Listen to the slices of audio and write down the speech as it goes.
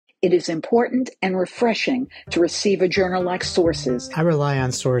It is important and refreshing to receive a journal like Sources. I rely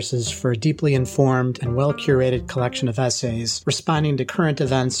on Sources for a deeply informed and well-curated collection of essays responding to current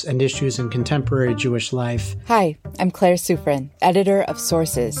events and issues in contemporary Jewish life. Hi, I'm Claire Sufrin, editor of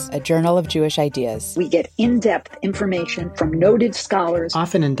Sources, a journal of Jewish ideas. We get in-depth information from noted scholars,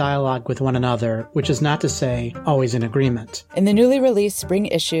 often in dialogue with one another, which is not to say always in agreement. In the newly released spring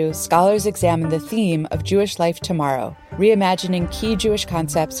issue, scholars examine the theme of Jewish life tomorrow, reimagining key Jewish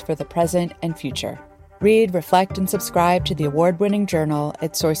concepts for the present and future. Read, reflect, and subscribe to the award-winning journal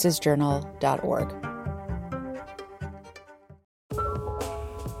at sourcesjournal.org.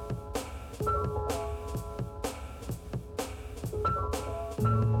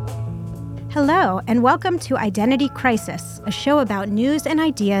 Hello, and welcome to Identity Crisis, a show about news and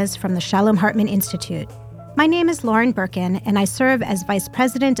ideas from the Shalom Hartman Institute. My name is Lauren Birkin, and I serve as Vice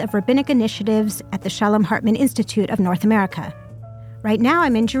President of Rabbinic Initiatives at the Shalom Hartman Institute of North America. Right now,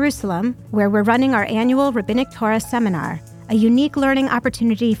 I'm in Jerusalem, where we're running our annual Rabbinic Torah Seminar, a unique learning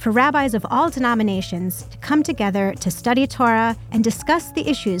opportunity for rabbis of all denominations to come together to study Torah and discuss the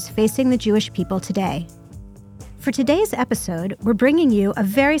issues facing the Jewish people today. For today's episode, we're bringing you a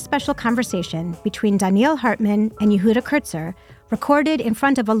very special conversation between Donniel Hartman and Yehuda Kurtzer, recorded in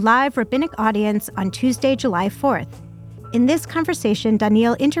front of a live rabbinic audience on Tuesday, July 4th. In this conversation,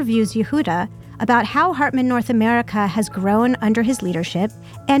 Donniel interviews Yehuda about how Hartman North America has grown under his leadership,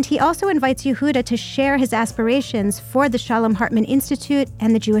 and he also invites Yehuda to share his aspirations for the Shalom Hartman Institute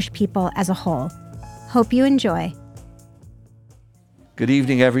and the Jewish people as a whole. Hope you enjoy. Good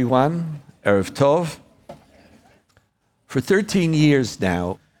evening, everyone. Erev Tov. For 13 years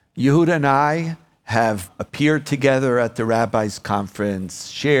now, Yehuda and I have appeared together at the Rabbis Conference,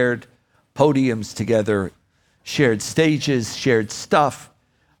 shared podiums together, shared stages, shared stuff.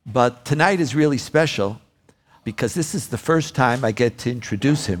 But tonight is really special because this is the first time I get to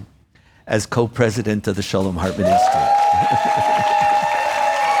introduce him as co-president of the Shalom Hartman Institute.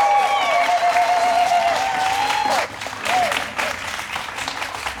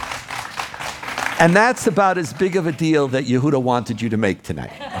 And that's about as big of a deal that Yehuda wanted you to make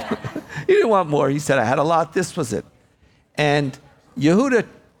tonight. He didn't want more. He said, I had a lot. This was it. And Yehuda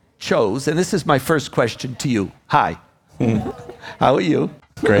chose, and this is my first question to you. Hi. How are you?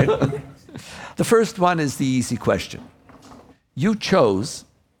 Great. The first one is the easy question. You chose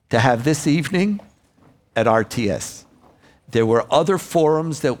to have this evening at RTS. There were other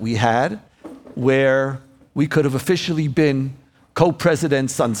forums that we had where we could have officially been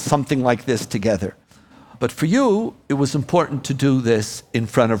co-presidents on something like this together. But for you, it was important to do this in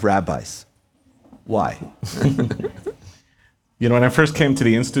front of rabbis. Why? When I first came to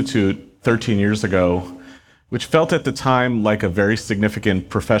the Institute 13 years ago, which felt at the time like a very significant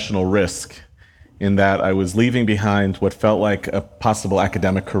professional risk in that I was leaving behind what felt like a possible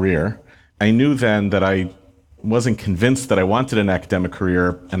academic career. I knew then that I wasn't convinced that I wanted an academic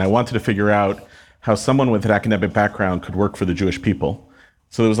career, and I wanted to figure out how someone with an academic background could work for the Jewish people.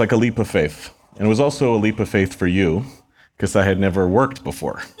 So it was like a leap of faith. And it was also a leap of faith for you, because I had never worked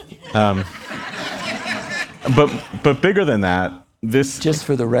before. But bigger than that, this... Just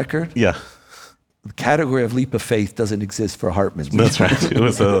for the record? Yeah. The category of leap of faith doesn't exist for Hartman. That's right. It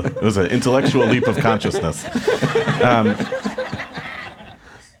was an intellectual leap of consciousness.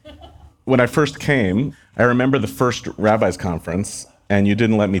 When I first came, I remember the first rabbis conference, and you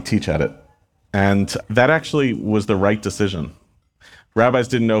didn't let me teach at it. And that actually was the right decision. Rabbis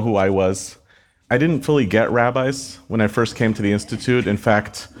didn't know who I was. I didn't fully get rabbis when I first came to the Institute. In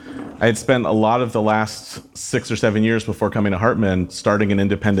fact, I had spent a lot of the last 6 or 7 years before coming to Hartman starting an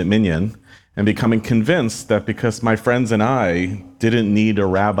independent minyan and becoming convinced that because my friends and I didn't need a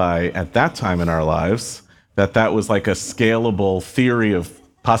rabbi at that time in our lives, that was like a scalable theory of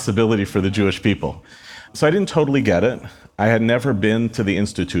possibility for the Jewish people. So I didn't totally get it. I had never been to the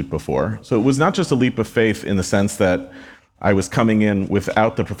Institute before. So it was not just a leap of faith in the sense that I was coming in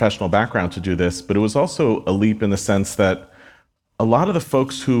without the professional background to do this, but it was also a leap in the sense that a lot of the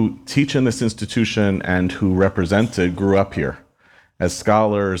folks who teach in this institution and who represent it grew up here as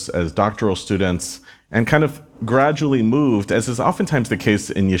scholars, as doctoral students, and kind of gradually moved, as is oftentimes the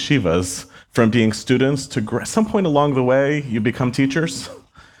case in yeshivas, from being students to at some point along the way, you become teachers.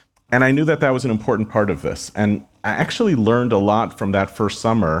 And I knew that was an important part of this. And I actually learned a lot from that first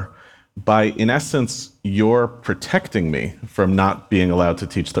summer by, in essence, you're protecting me from not being allowed to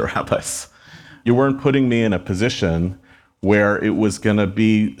teach the rabbis. You weren't putting me in a position where it was going to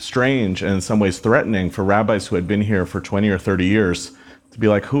be strange and in some ways threatening for rabbis who had been here for 20 or 30 years to be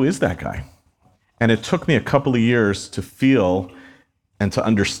like, who is that guy? And it took me a couple of years to feel and to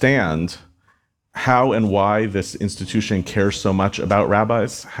understand how and why this institution cares so much about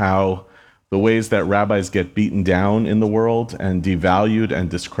rabbis, how the ways that rabbis get beaten down in the world and devalued and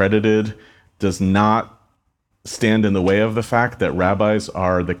discredited does not stand in the way of the fact that rabbis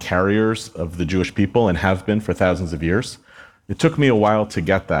are the carriers of the Jewish people and have been for thousands of years. It took me a while to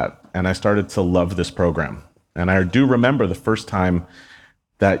get that, and I started to love this program. And I do remember the first time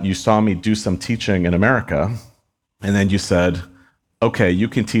that you saw me do some teaching in America, and then you said, okay, you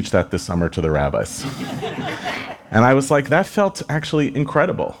can teach that this summer to the rabbis. And I was like, that felt actually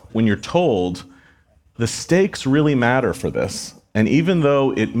incredible. When you're told the stakes really matter for this, and even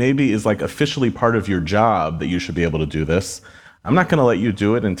though it maybe is like officially part of your job that you should be able to do this, I'm not going to let you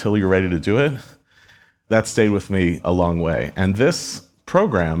do it until you're ready to do it. That stayed with me a long way. And this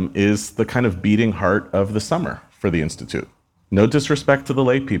program is the kind of beating heart of the summer for the Institute. No disrespect to the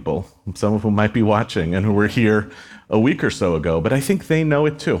lay people, some of whom might be watching and who were here a week or so ago, but I think they know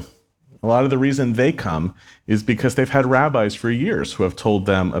it too. A lot of the reason they come is because they've had rabbis for years who have told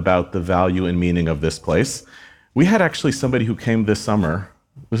them about the value and meaning of this place. We had actually somebody who came this summer.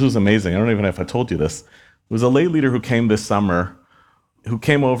 This was amazing. I don't even know if I told you this. It was a lay leader who came this summer who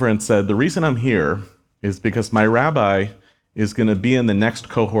came over and said, the reason I'm here is because my rabbi is going to be in the next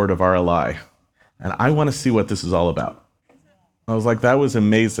cohort of RLI, and I want to see what this is all about. I was like, that was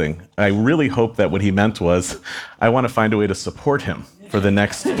amazing. I really hope that what he meant was, I want to find a way to support him for the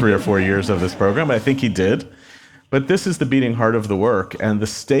next 3 or 4 years of this program. I think he did. But this is the beating heart of the work, and the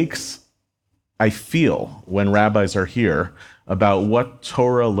stakes I feel when rabbis are here about what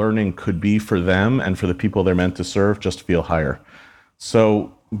Torah learning could be for them and for the people they're meant to serve just feel higher.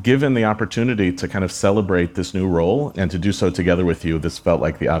 So given the opportunity to kind of celebrate this new role and to do so together with you, this felt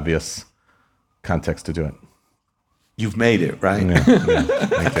like the obvious context to do it. You've made it, right? Yeah,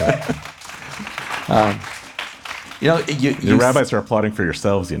 thank you. The rabbis are applauding for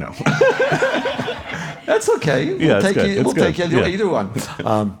yourselves, you know. That's okay. We'll take either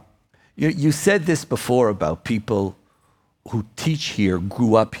one. You said this before about people who teach here,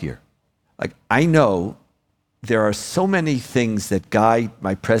 grew up here. Like, I know there are so many things that guide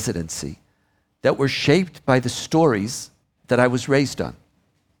my presidency that were shaped by the stories that I was raised on.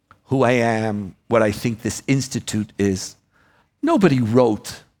 Who I am, what I think this institute is. Nobody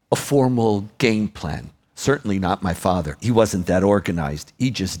wrote a formal game plan. Certainly not my father. He wasn't that organized. He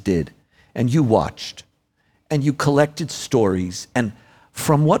just did. And you watched. And you collected stories. And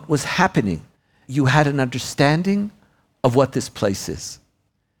from what was happening, you had an understanding of what this place is.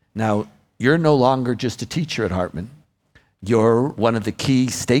 Now, you're no longer just a teacher at Hartman. You're one of the key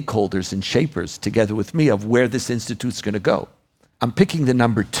stakeholders and shapers, together with me, of where this institute's going to go. I'm picking the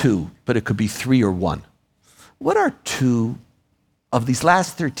number 2, but it could be 3 or 1. What are 2 of these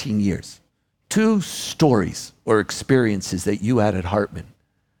last 13 years, 2 stories or experiences that you had at Hartman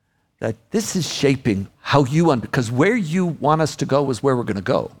that this is shaping how you, because where you want us to go is where we're going to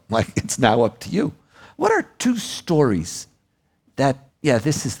go. Like, it's now up to you. What are 2 stories that,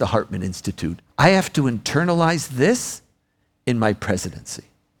 this is the Hartman Institute. I have to internalize this in my presidency.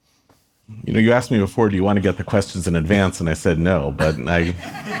 You know, you asked me before, do you want to get the questions in advance? And I said no, but I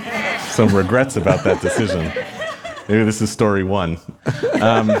have some regrets about that decision. Maybe this is story 1.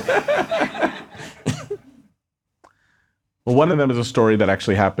 Well, one of them is a story that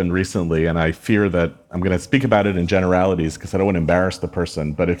actually happened recently, and I fear that I'm going to speak about it in generalities because I don't want to embarrass the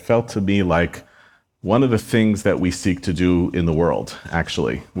person, but it felt to me like one of the things that we seek to do in the world,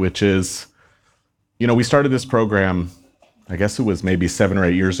 actually, which is, you know, we started this program, I guess it was maybe 7 or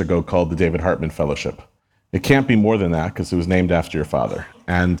 8 years ago, called the David Hartman Fellowship. It can't be more than that because it was named after your father.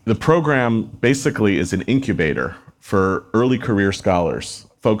 And the program basically is an incubator for early career scholars,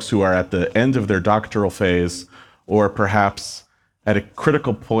 folks who are at the end of their doctoral phase or perhaps at a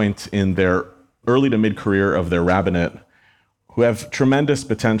critical point in their early to mid-career of their rabbinate, who have tremendous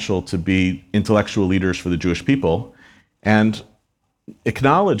potential to be intellectual leaders for the Jewish people, and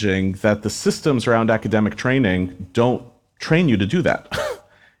acknowledging that the systems around academic training don't train you to do that.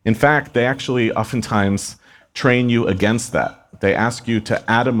 In fact, they actually oftentimes train you against that. They ask you to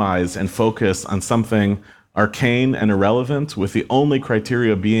atomize and focus on something arcane and irrelevant, with the only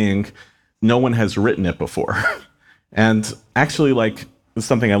criteria being no one has written it before. And actually, like, this is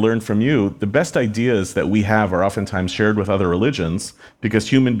something I learned from you, the best ideas that we have are oftentimes shared with other religions because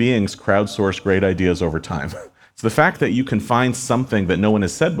human beings crowdsource great ideas over time. So the fact that you can find something that no one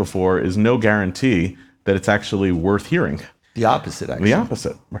has said before is no guarantee that it's actually worth hearing. The opposite, actually. The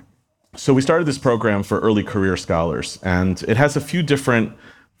opposite. So we started this program for early career scholars, and it has a few different,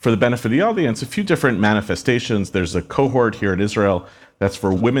 for the benefit of the audience, a few different manifestations. There's a cohort here in Israel that's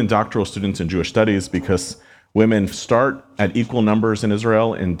for women doctoral students in Jewish studies, because Women start at equal numbers in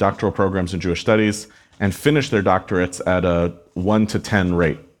Israel in doctoral programs in Jewish studies and finish their doctorates at a 1 to 10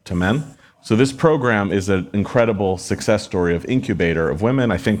 rate to men. So this program is an incredible success story of incubator of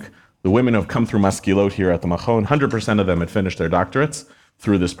women. I think the women who have come through Maskilot here at the Machon, 100% of them had finished their doctorates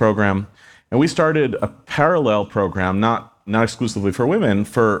through this program. And we started a parallel program, not exclusively for women,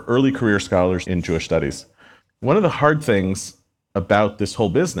 for early career scholars in Jewish studies. One of the hard things about this whole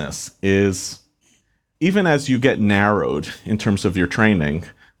business is, even as you get narrowed in terms of your training,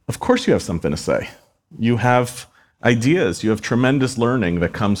 of course you have something to say. You have ideas, you have tremendous learning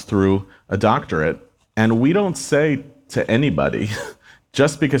that comes through a doctorate, and we don't say to anybody,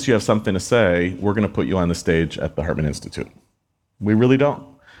 just because you have something to say, we're going to put you on the stage at the Hartman Institute. We really don't.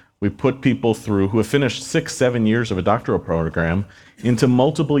 We put people through who have finished 6-7 years of a doctoral program into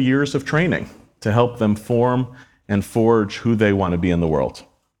multiple years of training to help them form and forge who they want to be in the world.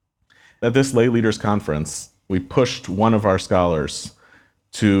 At this lay leaders conference, we pushed one of our scholars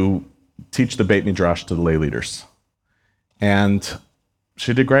to teach the Beit Midrash to the lay leaders. And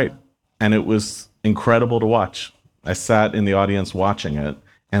she did great. And it was incredible to watch. I sat in the audience watching it,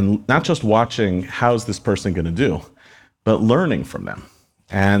 and not just watching how's this person going to do, but learning from them.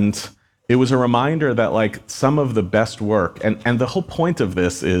 And it was a reminder that, like, some of the best work, and the whole point of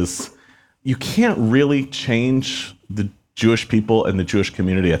this is you can't really change the Jewish people and the Jewish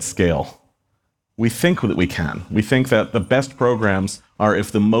community at scale. We think that we can. We think that the best programs are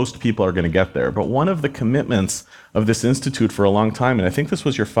if the most people are going to get there. But one of the commitments of this institute for a long time, and I think this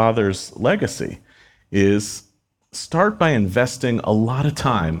was your father's legacy, is start by investing a lot of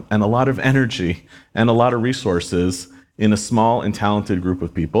time and a lot of energy and a lot of resources in a small and talented group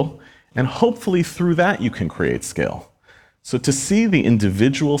of people. And hopefully through that you can create scale. So to see the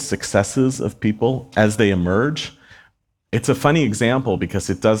individual successes of people as they emerge, it's a funny example because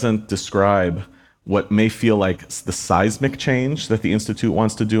it doesn't describe what may feel like the seismic change that the Institute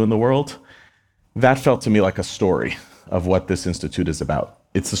wants to do in the world. That felt to me like a story of what this Institute is about.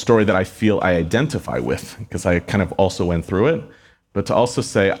 It's a story that I feel I identify with because I kind of also went through it, but to also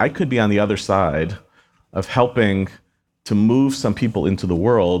say I could be on the other side of helping to move some people into the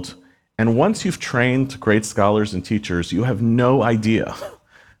world. And once you've trained great scholars and teachers, you have no idea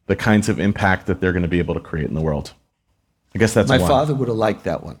the kinds of impact that they're going to be able to create in the world. I guess that's My one. father would have liked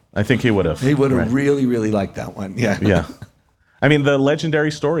that one. I think he would have. He would have Right. really, really liked that one. Yeah. Yeah. I mean, the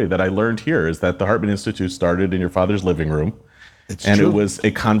legendary story that I learned here is that the Hartman Institute started in your father's living room. It's and true. It was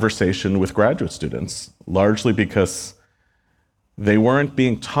a conversation with graduate students, largely because they weren't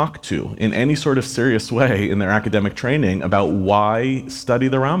being talked to in any sort of serious way in their academic training about why study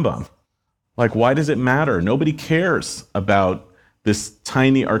the Rambam. Like, why does it matter? Nobody cares about this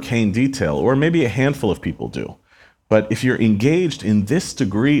tiny arcane detail, or maybe a handful of people do. But if you're engaged in this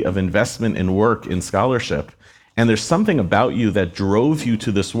degree of investment in work, in scholarship, and there's something about you that drove you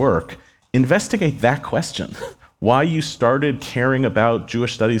to this work, investigate that question. Why you started caring about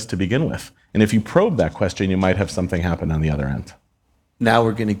Jewish studies to begin with. And if you probe that question, you might have something happen on the other end. Now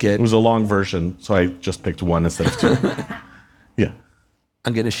we're going to get... It was a long version, so I just picked one instead of two. Yeah.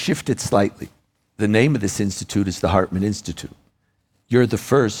 I'm going to shift it slightly. The name of this institute is the Hartman Institute. You're the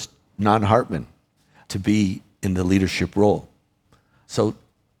first non-Hartman to be in the leadership role. So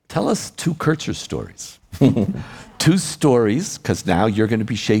tell us two Kurtzer stories. Two stories, because now you're going to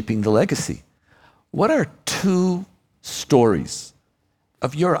be shaping the legacy. What are two stories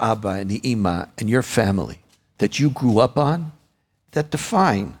of your Abba and Ima and your family that you grew up on that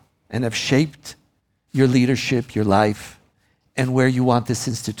define and have shaped your leadership, your life, and where you want this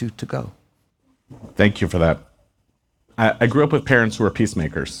institute to go? Thank you for that. I grew up with parents who were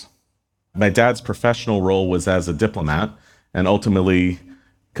peacemakers. My dad's professional role was as a diplomat, and ultimately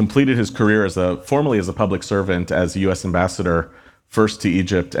completed his career formally as a public servant as a U.S. ambassador, first to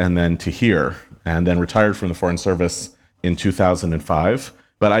Egypt and then to here, and then retired from the Foreign Service in 2005.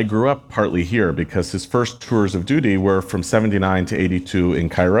 But I grew up partly here because his first tours of duty were from 79 to 82 in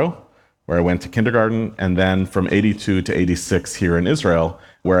Cairo, where I went to kindergarten, and then from 82 to 86 here in Israel,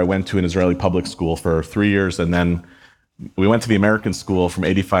 where I went to an Israeli public school for 3 years, and then we went to the American school from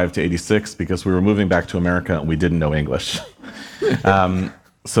 85 to 86 because we were moving back to America and we didn't know English.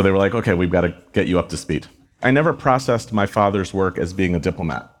 So they were like, okay, we've got to get you up to speed. I never processed my father's work as being a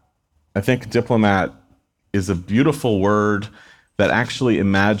diplomat. I think diplomat is a beautiful word that actually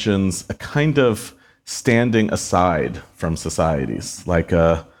imagines a kind of standing aside from societies, like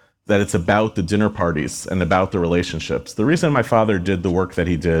that it's about the dinner parties and about the relationships. The reason my father did the work that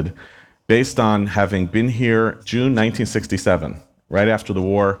he did, based on having been here June 1967, right after the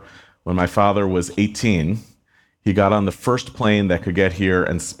war, when my father was 18, He got on the first plane that could get here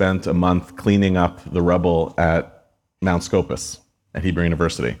and spent a month cleaning up the rubble at Mount Scopus at Hebrew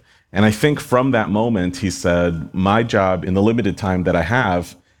University. And I think from that moment, he said, my job in the limited time that I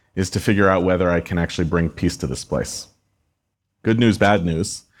have is to figure out whether I can actually bring peace to this place. Good news, bad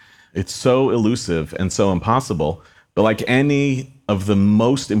news. It's so elusive and so impossible, but like any of the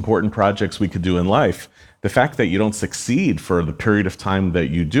most important projects we could do in life, the fact that you don't succeed for the period of time that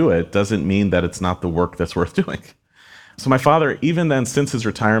you do it doesn't mean that it's not the work that's worth doing. So my father, even then, since his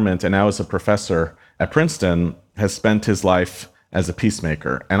retirement and now as a professor at Princeton, has spent his life as a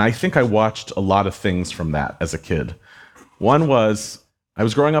peacemaker. And I think I watched a lot of things from that as a kid. One was, I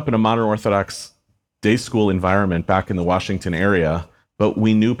was growing up in a modern Orthodox day school environment back in the Washington area, but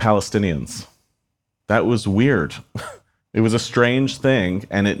we knew Palestinians. That was weird. It was a strange thing,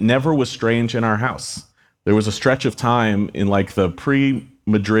 and it never was strange in our house. There was a stretch of time in like the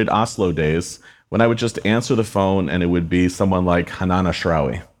pre-Madrid Oslo days when I would just answer the phone and it would be someone like Hanan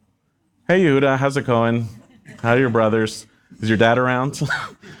Ashrawi. Hey, Yehuda, how's it going? How are your brothers? Is your dad around?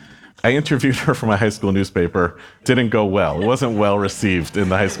 I interviewed her for my high school newspaper. Didn't go well. It wasn't well received in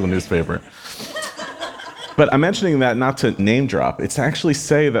the high school newspaper. But I'm mentioning that not to name drop. It's to actually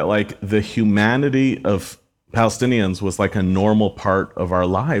say that like the humanity of Palestinians was like a normal part of our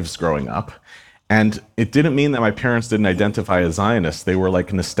lives growing up. And it didn't mean that my parents didn't identify as Zionists. They were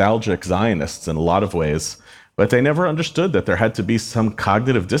like nostalgic Zionists in a lot of ways. But they never understood that there had to be some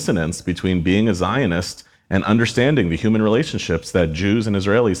cognitive dissonance between being a Zionist and understanding the human relationships that Jews and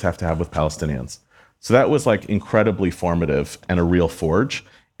Israelis have to have with Palestinians. So that was like incredibly formative and a real forge.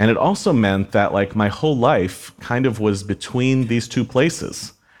 And it also meant that like my whole life kind of was between these two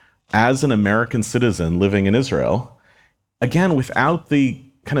places. As an American citizen living in Israel, again, without the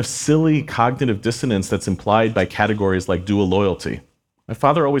kind of silly cognitive dissonance that's implied by categories like dual loyalty. My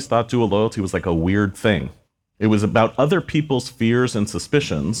father always thought dual loyalty was like a weird thing. It was about other people's fears and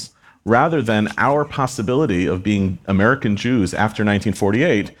suspicions rather than our possibility of being American Jews after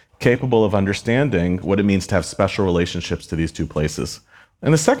 1948, capable of understanding what it means to have special relationships to these two places.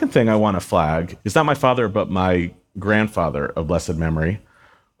 And the second thing I want to flag is not my father, but my grandfather of blessed memory,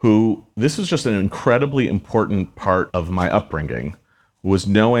 who, this was just an incredibly important part of my upbringing, was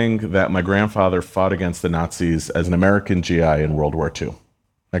knowing that my grandfather fought against the Nazis as an American GI in World War II.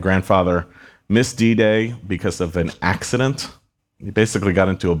 My grandfather missed D-Day because of an accident. He basically got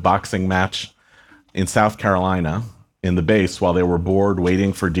into a boxing match in South Carolina in the base while they were bored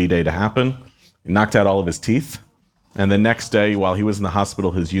waiting for D-Day to happen. He knocked out all of his teeth. And the next day, while he was in the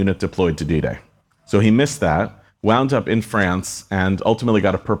hospital, his unit deployed to D-Day. So he missed that, wound up in France, and ultimately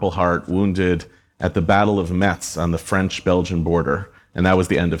got a Purple Heart, wounded at the Battle of Metz on the French-Belgian border. And that was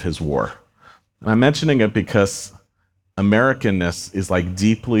the end of his war. And I'm mentioning it because Americanness is like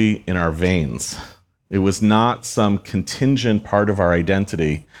deeply in our veins. It was not some contingent part of our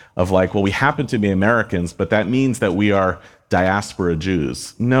identity of like, well, we happen to be Americans, but that means that we are diaspora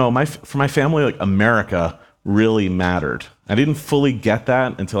Jews. No, for my family, like America really mattered. I didn't fully get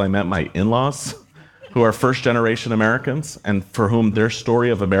that until I met my in-laws, who are first-generation Americans, and for whom their story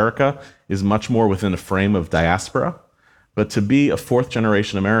of America is much more within a frame of diaspora. But to be a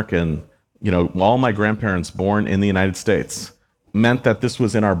fourth-generation American, all my grandparents born in the United States, meant that this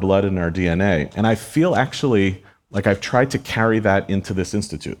was in our blood and our DNA. And I feel actually like I've tried to carry that into this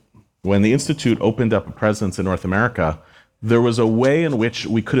institute. When the institute opened up a presence in North America, there was a way in which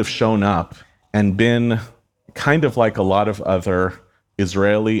we could have shown up and been kind of like a lot of other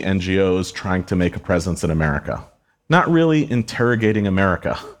Israeli NGOs trying to make a presence in America. Not really interrogating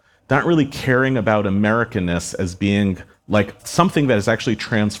America, not really caring about Americanness as being like something that has actually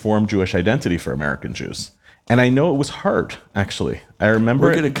transformed Jewish identity for American Jews. And I know it was hard, actually. I remember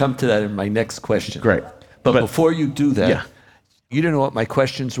We're going to come to that in my next question. Great. But before you do that, yeah. You don't know what my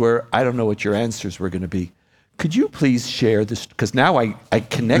questions were. I don't know what your answers were going to be. Could you please share this? Because now I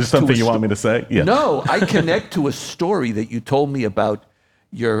connect Is this something you want me to say? Yeah. No, I connect to a story that you told me about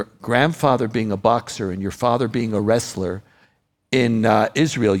your grandfather being a boxer and your father being a wrestler in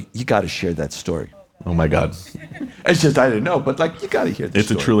Israel. You got to share that story. Oh my God. It's just I didn't know, but you got to hear this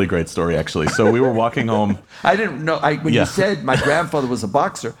story. It's a truly great story, actually. So we were walking home. I didn't know. When you said my grandfather was a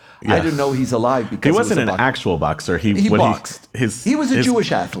boxer, I didn't know he's alive because he wasn't an actual boxer. He boxed. He was a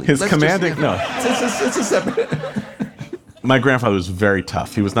Jewish athlete. It's a separate. My grandfather was very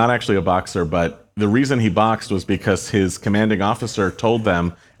tough. He was not actually a boxer, but the reason he boxed was because his commanding officer told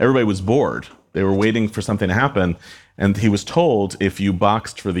them everybody was bored. They were waiting for something to happen, and he was told if you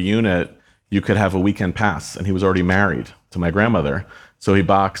boxed for the unit, you could have a weekend pass, and he was already married to my grandmother. So he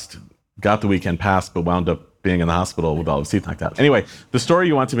boxed, got the weekend pass, but wound up being in the hospital with all his teeth knocked out. Anyway, the story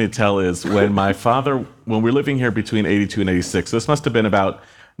you wanted me to tell is when when we were living here between 82 and 86, so this must have been about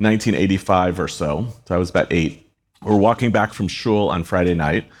 1985 or so I was about 8. We're walking back from shul on Friday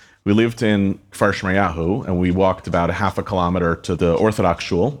night. We lived in Kfar Shmayahu, and we walked about a half a kilometer to the Orthodox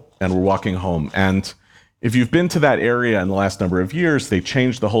shul, and we're walking home. And if you've been to that area in the last number of years, they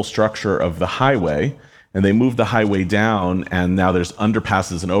changed the whole structure of the highway, and they moved the highway down, and now there's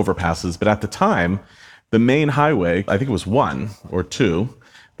underpasses and overpasses. But at the time, the main highway, I think it was 1 or 2,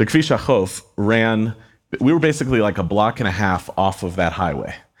 the Kvish HaChof we were basically like a block and a half off of that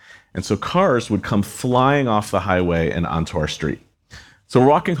highway. And so cars would come flying off the highway and onto our street. So we're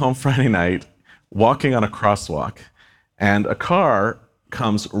walking home Friday night, walking on a crosswalk, and a car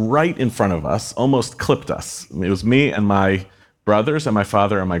comes right in front of us, almost clipped us. It was me and my brothers and my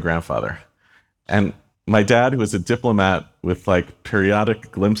father and my grandfather. And my dad, who was a diplomat with like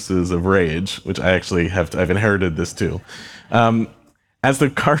periodic glimpses of rage, which I've inherited this too. As the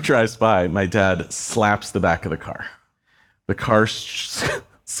car drives by, my dad slaps the back of the car. The car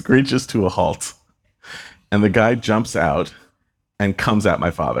screeches to a halt, and the guy jumps out and comes at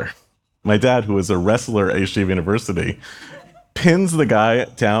my father. My dad, who was a wrestler at Yeshiva University, pins the guy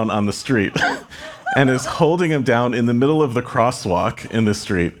down on the street and is holding him down in the middle of the crosswalk in the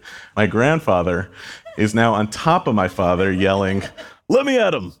street. My grandfather is now on top of my father yelling, "Let me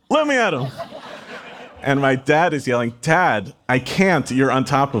at him! Let me at him!" And my dad is yelling, "Dad, I can't, you're on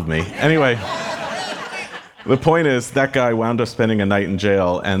top of me." Anyway, the point is that guy wound up spending a night in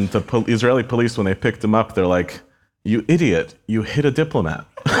jail, and the Israeli police, when they picked him up, they're like, "You idiot, you hit a diplomat."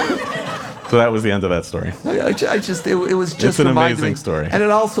 So that was the end of that story. It was just It's an amazing story. And it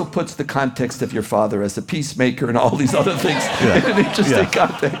also puts the context of your father as a peacemaker and all these other things in an interesting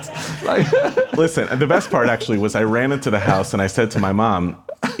context. Listen, and the best part actually was I ran into the house and I said to my mom,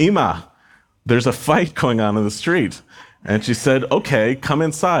 "Ima, there's a fight going on in the street." And she said, "Okay, come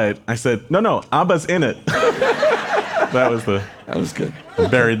inside." I said, No, Abba's in it." That was good.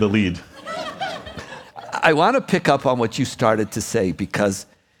 Buried the lead. I want to pick up on what you started to say because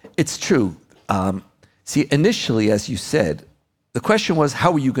it's true. See, initially, as you said, the question was,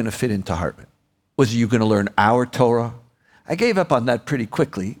 how were you going to fit into Hartman? Was you going to learn our Torah? I gave up on that pretty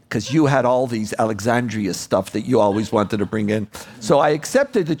quickly because you had all these Alexandria stuff that you always wanted to bring in. So I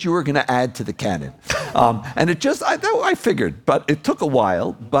accepted that you were going to add to the canon. And I figured, but it took a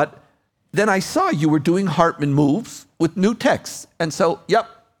while. But then I saw you were doing Hartman moves with new texts. And so, yep,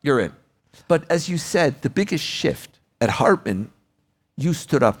 you're in. But as you said, the biggest shift at Hartman, you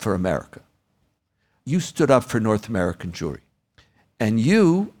stood up for America. You stood up for North American Jewry. And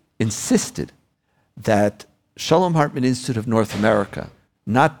you insisted that Shalom Hartman Institute of North America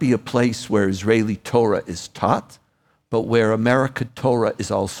not be a place where Israeli Torah is taught, but where American Torah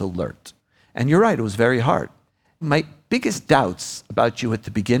is also learned. And you're right, it was very hard. My biggest doubts about you at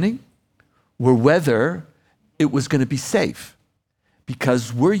the beginning were whether it was going to be safe.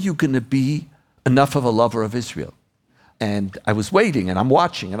 Because were you going to be enough of a lover of Israel? And I was waiting, and I'm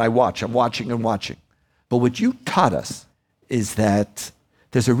watching, and I'm watching and watching. But what you taught us is that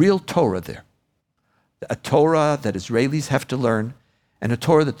there's a real Torah there. A Torah that Israelis have to learn, and a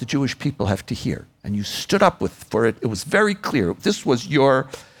Torah that the Jewish people have to hear. And you stood up for it. It was very clear. This was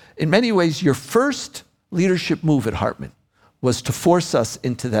in many ways, your first leadership move at Hartman was to force us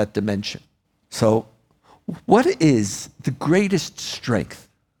into that dimension. So what is the greatest strength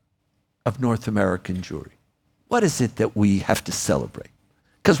of North American Jewry? What is it that we have to celebrate?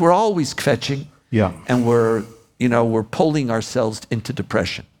 Because we're always kvetching, and we're pulling ourselves into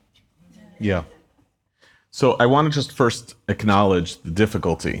depression. Yeah. So I want to just first acknowledge the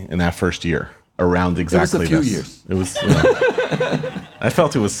difficulty in that first year around exactly this. It was a few years. It was. I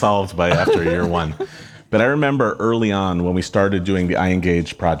felt it was solved by after year 1, but I remember early on when we started doing the I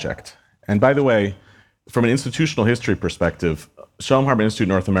Engage project. And by the way, from an institutional history perspective, Shalom Hartman Institute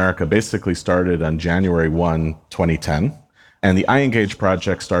North America basically started on January 1, 2010, and the I Engage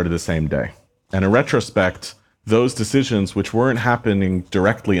project started the same day. And in retrospect, those decisions, which weren't happening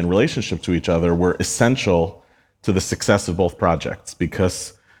directly in relationship to each other, were essential to the success of both projects,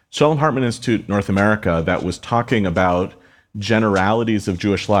 because Shalom Hartman Institute North America, that was talking about generalities of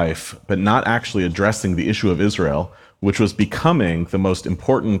Jewish life, but not actually addressing the issue of Israel, which was becoming the most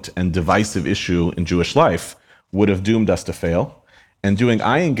important and divisive issue in Jewish life, would have doomed us to fail. And doing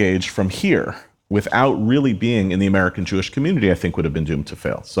I Engage from here, without really being in the American Jewish community, I think would have been doomed to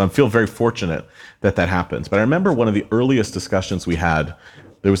fail. So I feel very fortunate that that happens. But I remember one of the earliest discussions we had,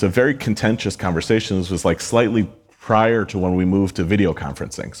 there was a very contentious conversation. This was like slightly prior to when we moved to video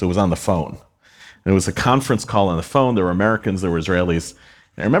conferencing. So it was on the phone. And it was a conference call on the phone. There were Americans, there were Israelis.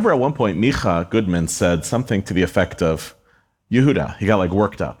 I remember at one point, Micha Goodman said something to the effect of, Yehuda, he got like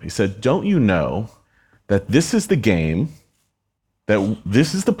worked up. He said, don't you know that this is the game, that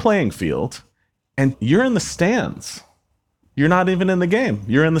this is the playing field, and you're in the stands. You're not even in the game,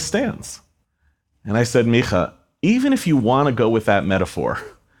 you're in the stands. And I said, Micha, even if you want to go with that metaphor,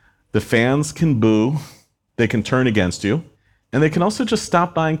 the fans can boo, they can turn against you, and they can also just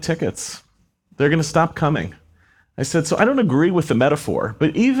stop buying tickets. They're going to stop coming. I said, so I don't agree with the metaphor,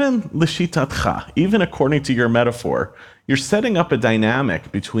 but even l'shitatcha, even according to your metaphor, you're setting up a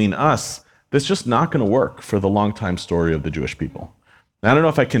dynamic between us that's just not going to work for the long-time story of the Jewish people. Now, I don't know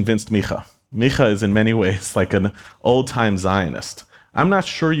if I convinced Micha. Micha is in many ways like an old-time Zionist. I'm not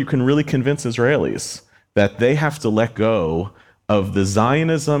sure you can really convince Israelis that they have to let go of the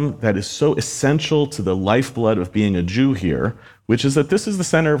Zionism that is so essential to the lifeblood of being a Jew here, which is that this is the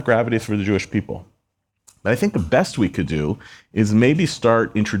center of gravity for the Jewish people. But I think the best we could do is maybe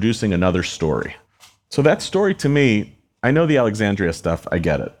start introducing another story. So that story to me, I know the Alexandria stuff, I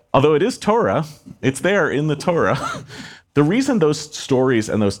get it. Although it is Torah, it's there in the Torah. The reason those stories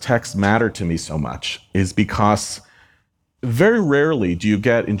and those texts matter to me so much is because very rarely do you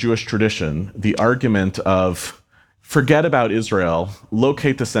get in Jewish tradition the argument of forget about Israel,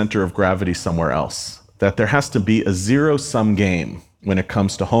 locate the center of gravity somewhere else. That there has to be a zero-sum game when it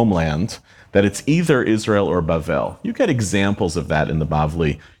comes to homeland, that it's either Israel or Bavel. You get examples of that in the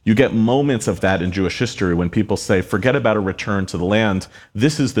Bavli. You get moments of that in Jewish history when people say, forget about a return to the land,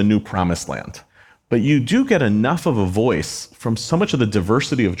 this is the new promised land. But you do get enough of a voice from so much of the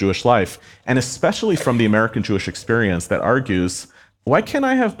diversity of Jewish life, and especially from the American Jewish experience that argues, why can't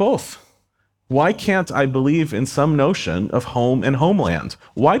I have both? Why can't I believe in some notion of home and homeland?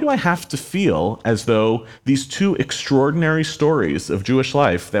 Why do I have to feel as though these two extraordinary stories of Jewish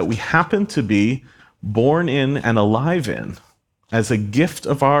life that we happen to be born in and alive in as a gift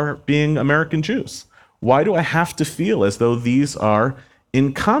of our being American Jews? Why do I have to feel as though these are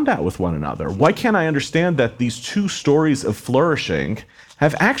in combat with one another? Why can't I understand that these two stories of flourishing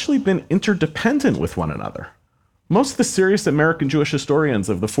have actually been interdependent with one another? Most of the serious American Jewish historians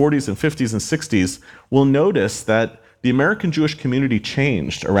of the 40s and 50s and 60s will notice that the American Jewish community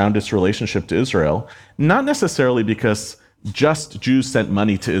changed around its relationship to Israel, not necessarily because just Jews sent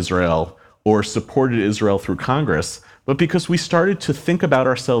money to Israel or supported Israel through Congress, but because we started to think about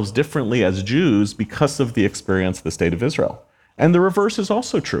ourselves differently as Jews because of the experience of the State of Israel. And the reverse is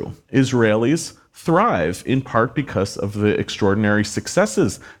also true. Israelis thrive in part because of the extraordinary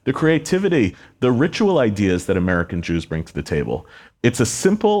successes, the creativity, the ritual ideas that American Jews bring to the table. It's as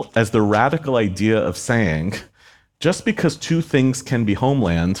simple as the radical idea of saying, just because two things can be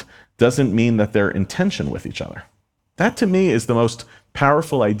homeland doesn't mean that they're in tension with each other. That to me is the most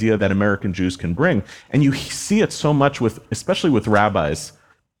powerful idea that American Jews can bring. And you see it so much especially with rabbis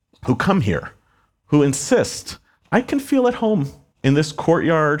who come here, who insist, I can feel at home in this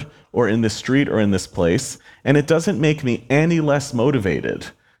courtyard or in this street or in this place, and it doesn't make me any less motivated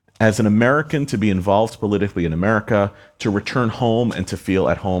as an American to be involved politically in America, to return home and to feel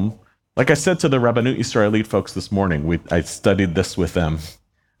at home. Like I said to the Rabbanut Yisraelit folks this morning, I studied this with them.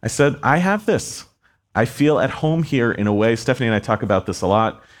 I said, I have this. I feel at home here in a way, Stephanie and I talk about this a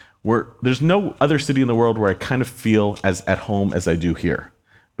lot, where there's no other city in the world where I kind of feel as at home as I do here.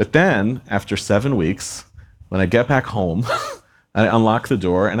 But then, after 7 weeks, when I get back home, I unlock the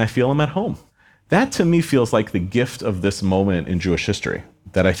door and I feel I'm at home. That to me feels like the gift of this moment in Jewish history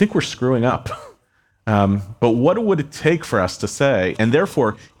that I think we're screwing up. But what would it take for us to say, and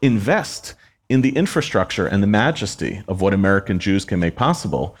therefore invest in the infrastructure and the majesty of what American Jews can make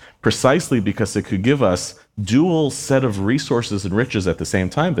possible, precisely because it could give us dual set of resources and riches at the same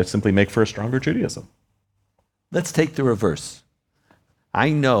time that simply make for a stronger Judaism? Let's take the reverse.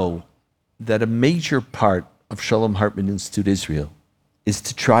 I know that a major part of Shalom Hartman Institute Israel is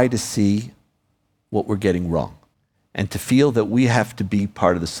to try to see what we're getting wrong and to feel that we have to be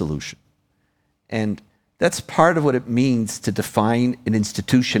part of the solution. And that's part of what it means to define an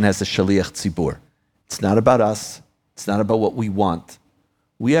institution as a shaliach tzibur. It's not about us. It's not about what we want.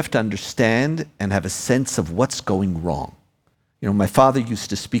 We have to understand and have a sense of what's going wrong. You know, my father used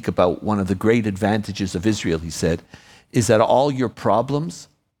to speak about one of the great advantages of Israel, he said, is that all your problems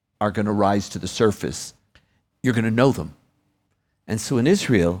are going to rise to the surface. You're going to know them. And so in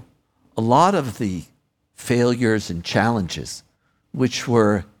Israel, a lot of the failures and challenges which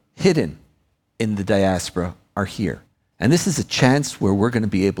were hidden in the diaspora are here. And this is a chance where we're going to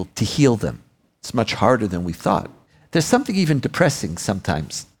be able to heal them. It's much harder than we thought. There's something even depressing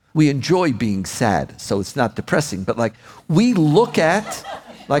sometimes. We enjoy being sad, so it's not depressing, but like we look at,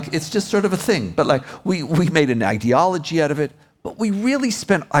 like it's just sort of a thing, but like we made an ideology out of it, But we really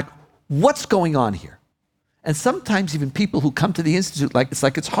spend, what's going on here? And sometimes even people who come to the Institute,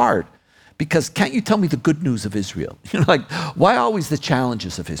 it's hard. Because can't you tell me the good news of Israel? Why always the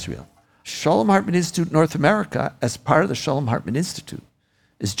challenges of Israel? Shalom Hartman Institute North America, as part of the Shalom Hartman Institute,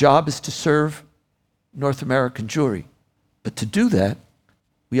 his job is to serve North American Jewry. But to do that,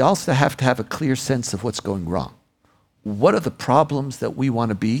 we also have to have a clear sense of what's going wrong. What are the problems that we want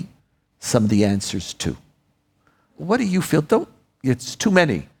to be some of the answers to? What do you feel? It's too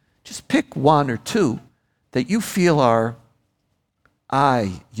many. Just pick one or two that you feel are,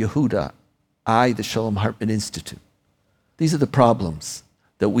 I, Yehuda, I, the Shalom Hartman Institute. These are the problems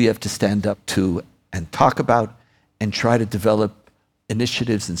that we have to stand up to and talk about and try to develop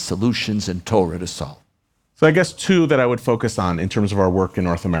initiatives and solutions and Torah to solve. So I guess two that I would focus on in terms of our work in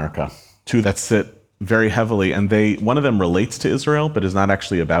North America, two that sit very heavily, and one of them relates to Israel, but is not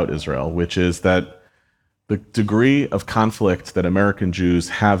actually about Israel, which is that the degree of conflict that American Jews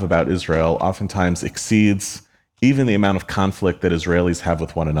have about Israel oftentimes exceeds even the amount of conflict that Israelis have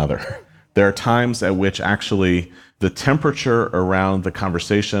with one another. There are times at which actually the temperature around the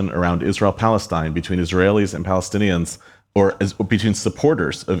conversation around Israel-Palestine between Israelis and Palestinians, or between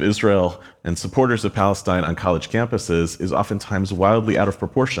supporters of Israel and supporters of Palestine on college campuses, is oftentimes wildly out of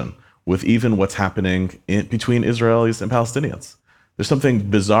proportion with even what's happening between Israelis and Palestinians. There's something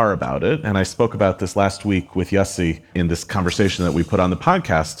bizarre about it, and I spoke about this last week with Yossi in this conversation that we put on the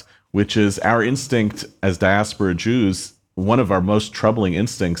podcast, which is our instinct as diaspora Jews. One of our most troubling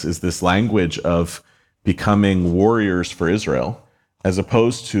instincts is this language of becoming warriors for Israel, as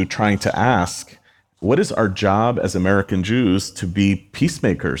opposed to trying to ask, what is our job as American Jews to be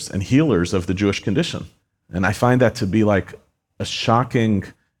peacemakers and healers of the Jewish condition? And I find that to be like a shocking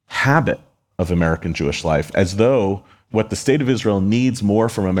habit of American Jewish life, as though what the state of Israel needs more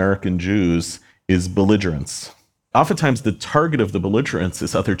from American Jews is belligerence. Oftentimes the target of the belligerence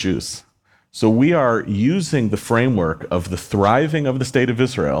is other Jews. So we are using the framework of the thriving of the state of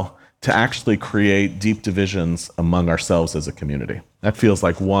Israel to actually create deep divisions among ourselves as a community. That feels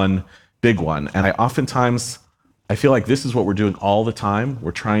like one big one. And I feel like this is what we're doing all the time.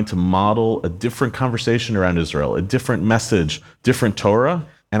 We're trying to model a different conversation around Israel, a different message, different Torah.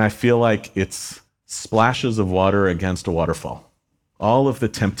 And I feel like it's splashes of water against a waterfall. All of the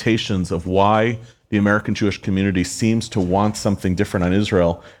temptations of why the American Jewish community seems to want something different on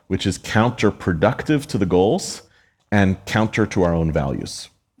Israel, which is counterproductive to the goals and counter to our own values.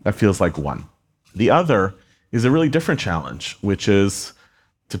 That feels like one. The other is a really different challenge, which is,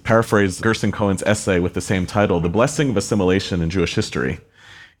 to paraphrase Gerson Cohen's essay with the same title, The Blessing of Assimilation in Jewish History,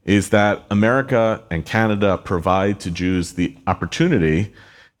 is that America and Canada provide to Jews the opportunity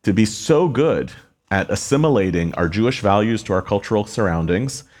to be so good at assimilating our Jewish values to our cultural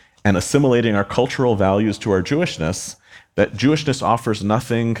surroundings and assimilating our cultural values to our Jewishness, that Jewishness offers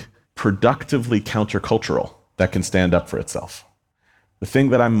nothing productively countercultural that can stand up for itself. The thing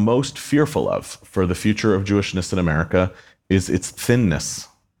that I'm most fearful of for the future of Jewishness in America is its thinness.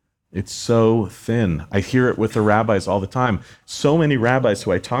 It's so thin. I hear it with the rabbis all the time. So many rabbis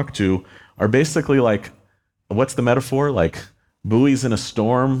who I talk to are basically like, what's the metaphor? Like buoys in a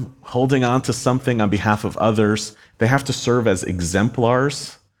storm, holding on to something on behalf of others. They have to serve as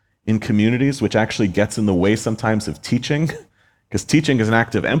exemplars in communities, which actually gets in the way sometimes of teaching, because teaching is an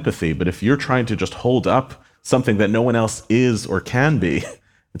act of empathy. But if you're trying to just hold up something that no one else is or can be,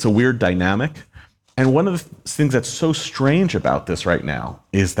 it's a weird dynamic. And one of the things that's so strange about this right now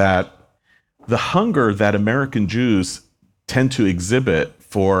is that the hunger that American Jews tend to exhibit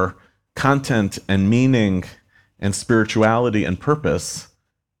for content and meaning and spirituality and purpose,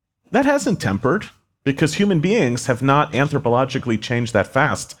 that hasn't tempered, because human beings have not anthropologically changed that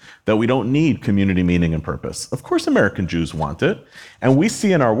fast that we don't need community meaning and purpose. Of course, American Jews want it. And we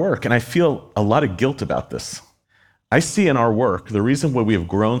see in our work, and I feel a lot of guilt about this. I see in our work, the reason why we have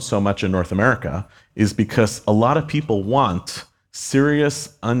grown so much in North America is because a lot of people want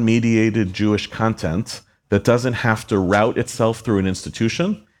serious, unmediated Jewish content that doesn't have to route itself through an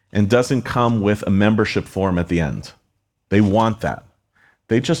institution and doesn't come with a membership form at the end. They want that.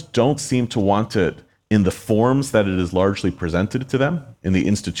 They just don't seem to want it in the forms that it is largely presented to them, in the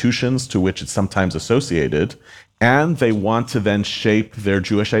institutions to which it's sometimes associated, and they want to then shape their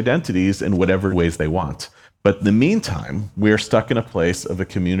Jewish identities in whatever ways they want. But in the meantime, we are stuck in a place of a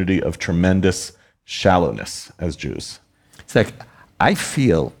community of tremendous shallowness as Jews. It's like, I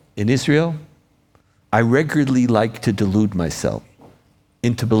feel in Israel, I regularly like to delude myself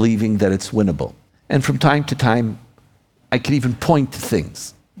into believing that it's winnable. And from time to time, I can even point to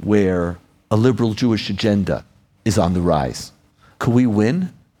things where a liberal Jewish agenda is on the rise. Could we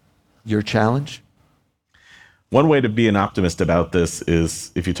win your challenge? One way to be an optimist about this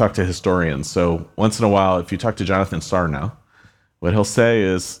is if you talk to historians. So once in a while, if you talk to Jonathan Sarnow, what he'll say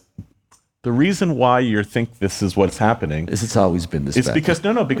is, the reason why you think this is what's happening is it's always been this bad.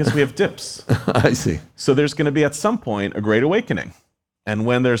 Because we have dips. I see. So there's going to be at some point a great awakening. And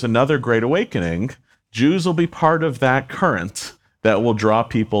when there's another great awakening, Jews will be part of that current that will draw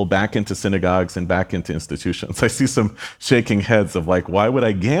people back into synagogues and back into institutions. I see some shaking heads of like, why would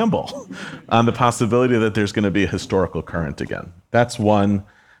I gamble on the possibility that there's going to be a historical current again? That's one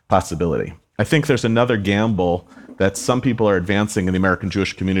possibility. I think there's another gamble that some people are advancing in the American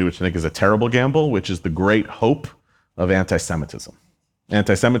Jewish community, which I think is a terrible gamble, which is the great hope of anti-Semitism.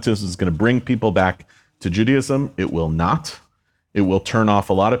 Anti-Semitism is going to bring people back to Judaism. It will not. It will turn off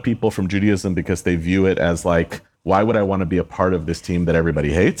a lot of people from Judaism because they view it as like, why would I want to be a part of this team that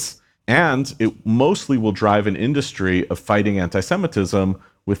everybody hates? And it mostly will drive an industry of fighting anti-Semitism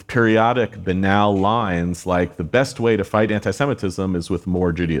with periodic banal lines like the best way to fight anti-Semitism is with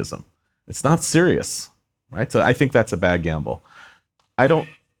more Judaism. It's not serious, right? So I think that's a bad gamble. I don't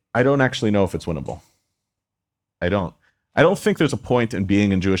actually know if it's winnable. I don't think there's a point in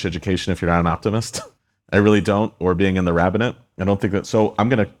being in Jewish education if you're not an optimist. I really don't, or being in the rabbinate. I don't think that. So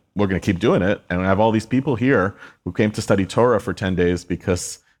we're gonna keep doing it, and I have all these people here who came to study Torah for 10 days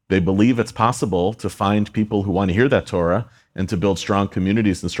because they believe it's possible to find people who want to hear that Torah and to build strong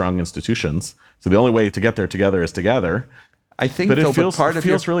communities and strong institutions. So the only way to get there together is together. I think, but though, it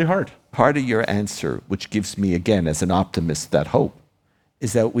feels really hard. Part of your answer, which gives me, again, as an optimist, that hope,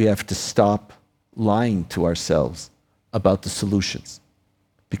 is that we have to stop lying to ourselves about the solutions.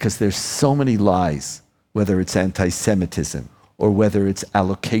 Because there's so many lies, whether it's anti-Semitism or whether it's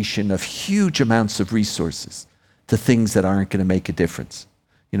allocation of huge amounts of resources to things that aren't going to make a difference.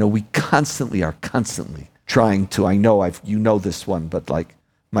 You know, we are constantly trying to, you know this one, but like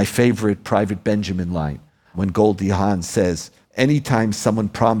my favorite Private Benjamin line, when Goldie Hawn says, anytime someone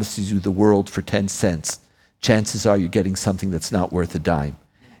promises you the world for 10 cents, chances are you're getting something that's not worth a dime.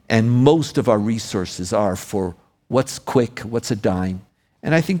 And most of our resources are for what's quick, what's a dime.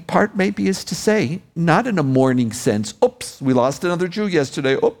 And I think part maybe is to say, not in a mourning sense, oops, we lost another Jew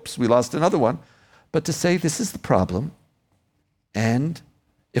yesterday, oops, we lost another one, but to say this is the problem. And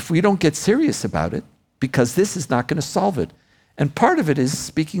if we don't get serious about it, because this is not going to solve it. And part of it is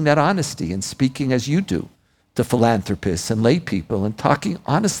speaking that honesty and speaking as you do to philanthropists and lay people and talking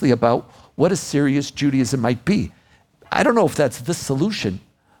honestly about what a serious Judaism might be. I don't know if that's the solution,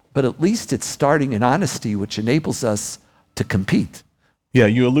 but at least it's starting in honesty, which enables us to compete. Yeah,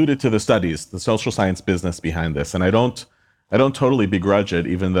 you alluded to the studies, the social science business behind this, and I don't totally begrudge it,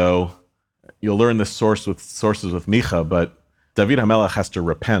 even though you'll learn this sources with Micha, but David HaMelech has to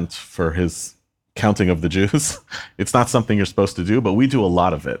repent for his counting of the Jews. It's not something you're supposed to do, but we do a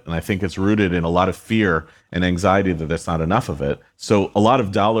lot of it, and I think it's rooted in a lot of fear and anxiety that there's not enough of it. So a lot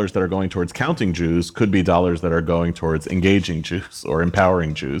of dollars that are going towards counting Jews could be dollars that are going towards engaging Jews or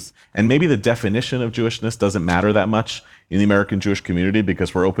empowering Jews. And maybe the definition of Jewishness doesn't matter that much in the American Jewish community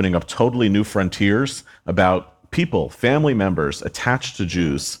because we're opening up totally new frontiers about people, family members attached to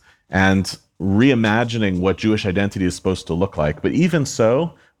Jews and reimagining what Jewish identity is supposed to look like. But even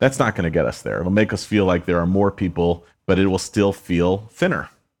so, that's not going to get us there. It'll make us feel like there are more people, but it will still feel thinner.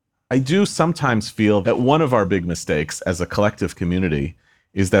 I do sometimes feel that one of our big mistakes as a collective community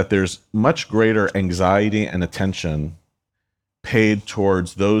is that there's much greater anxiety and attention paid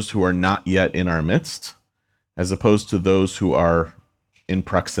towards those who are not yet in our midst, as opposed to those who are in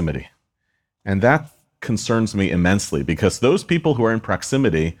proximity. And that concerns me immensely because those people who are in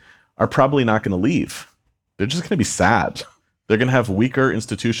proximity are probably not going to leave. They're just going to be sad. They're going to have weaker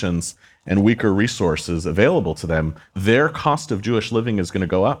institutions and weaker resources available to them. Their cost of Jewish living is going to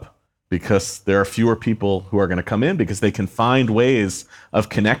go up because there are fewer people who are going to come in because they can find ways of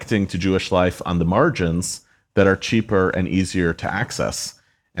connecting to Jewish life on the margins that are cheaper and easier to access.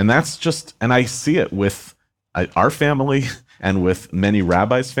 And that's just, and I see it with our family and with many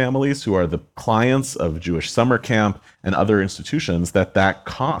rabbis' families who are the clients of Jewish summer camp and other institutions, that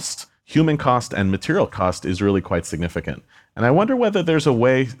cost, human cost and material cost, is really quite significant. And I wonder whether there's a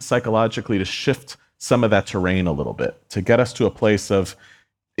way psychologically to shift some of that terrain a little bit, to get us to a place of,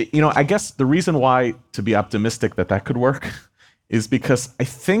 I guess the reason why to be optimistic that could work is because I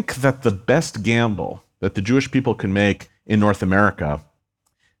think that the best gamble that the Jewish people can make in North America,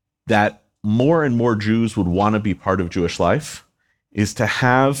 that more and more Jews would want to be part of Jewish life, is to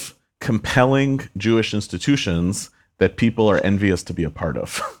have compelling Jewish institutions that people are envious to be a part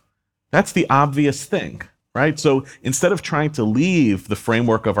of. That's the obvious thing, right? So instead of trying to leave the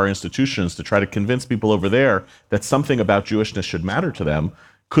framework of our institutions to try to convince people over there that something about Jewishness should matter to them,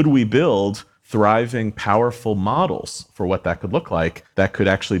 could we build thriving, powerful models for what that could look like that could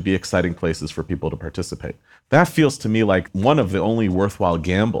actually be exciting places for people to participate. That feels to me like one of the only worthwhile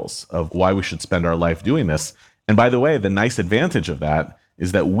gambles of why we should spend our life doing this. And by the way, the nice advantage of that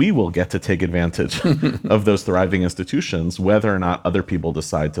is that we will get to take advantage of those thriving institutions, whether or not other people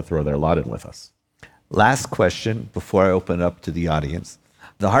decide to throw their lot in with us. Last question before I open it up to the audience.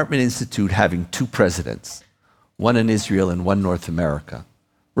 The Hartman Institute having two presidents, one in Israel and one North America,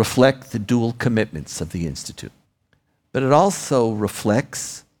 reflect the dual commitments of the Institute. But it also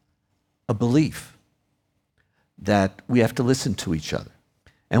reflects a belief that we have to listen to each other.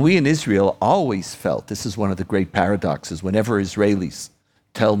 And we in Israel always felt, this is one of the great paradoxes, whenever Israelis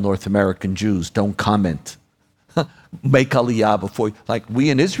tell North American Jews, don't comment, make aliyah before you, like we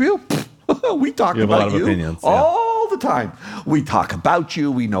in Israel, we talk You have about a lot of you opinions, all the time. We talk about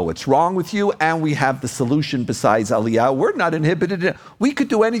you, we know what's wrong with you, and we have the solution besides aliyah. We're not inhibited. We could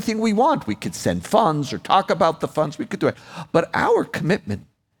do anything we want. We could send funds or talk about the funds. We could do it. But our commitment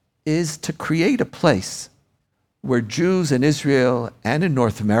is to create a place where Jews in Israel and in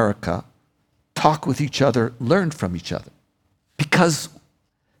North America talk with each other, learn from each other. Because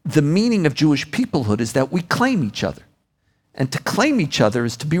the meaning of Jewish peoplehood is that we claim each other. And to claim each other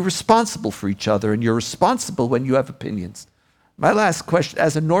is to be responsible for each other, and you're responsible when you have opinions. My last question,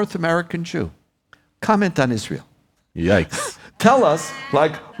 as a North American Jew, comment on Israel. Yikes. Tell us,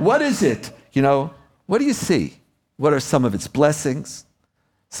 like, what is it? What do you see? What are some of its blessings,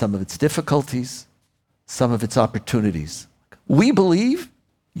 some of its difficulties, some of its opportunities? We believe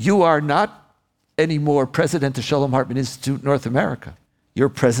you are not anymore president of Shalom Hartman Institute North America. You're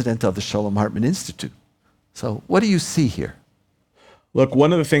president of the Shalom Hartman Institute. So what do you see here? Look,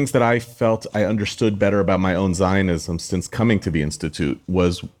 one of the things that I felt I understood better about my own Zionism since coming to the Institute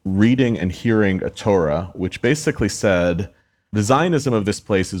was reading and hearing a Torah, which basically said, the Zionism of this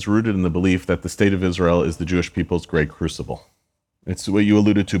place is rooted in the belief that the state of Israel is the Jewish people's great crucible. It's what you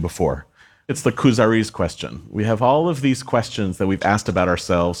alluded to before. It's the Kuzari's question. We have all of these questions that we've asked about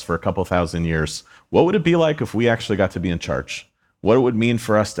ourselves for a couple thousand years. What would it be like if we actually got to be in charge? What it would mean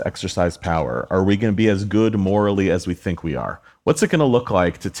for us to exercise power? Are we going to be as good morally as we think we are? What's it going to look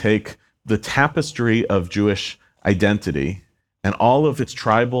like to take the tapestry of Jewish identity and all of its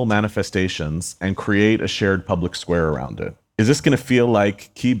tribal manifestations and create a shared public square around it? Is this going to feel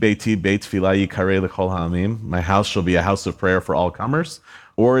like Ki Beiti Beit Tfilah Yikarei L'Chol Ha'amim? My house shall be a house of prayer for all comers?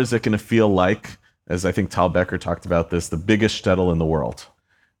 Or is it going to feel like, as I think Tal Becker talked about this, the biggest shtetl in the world?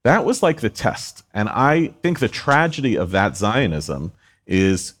 That was like the test. And I think the tragedy of that Zionism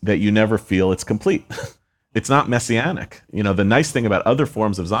is that you never feel it's complete. It's not messianic. The nice thing about other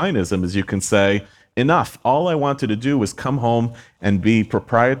forms of Zionism is you can say, enough. All I wanted to do was come home and be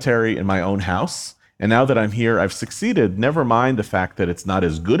proprietary in my own house. And now that I'm here, I've succeeded. Never mind the fact that it's not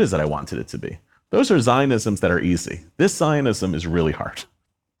as good as I wanted it to be. Those are Zionisms that are easy. This Zionism is really hard.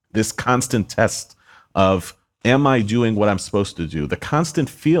 This constant test of, am I doing what I'm supposed to do? The constant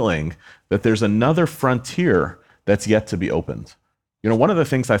feeling that there's another frontier that's yet to be opened. One of the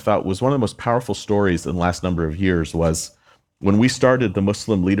things I thought was one of the most powerful stories in the last number of years was when we started the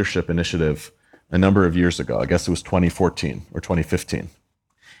Muslim Leadership Initiative a number of years ago. I guess it was 2014 or 2015.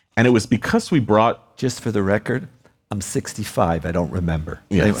 And it was because we brought... Just for the record, I'm 65. I don't remember.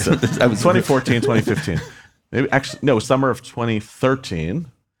 Yeah, anyway, so I was 2014, 2015. Maybe actually, no, summer of 2013,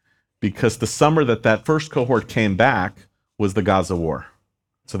 because the summer that first cohort came back was the Gaza war.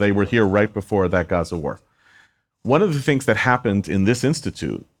 So they were here right before that Gaza war. One of the things that happened in this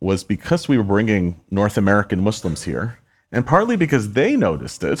institute was because we were bringing North American Muslims here, and partly because they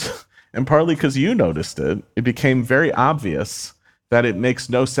noticed it, and partly because you noticed it, it became very obvious that it makes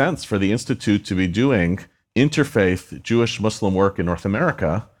no sense for the institute to be doing interfaith Jewish-Muslim work in North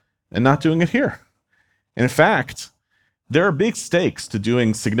America and not doing it here. And in fact, there are big stakes to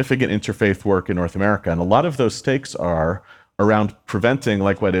doing significant interfaith work in North America, and a lot of those stakes are around preventing,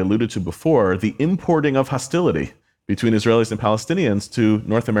 like what I alluded to before, the importing of hostility between Israelis and Palestinians to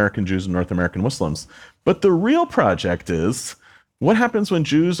North American Jews and North American Muslims. But the real project is, what happens when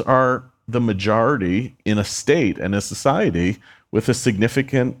Jews are the majority in a state and a society with a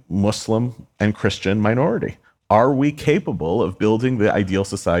significant Muslim and Christian minority? Are we capable of building the ideal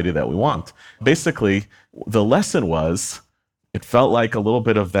society that we want? Basically, the lesson was, it felt like a little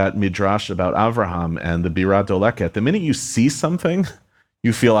bit of that midrash about Avraham and the Birah Doleket. The minute you see something,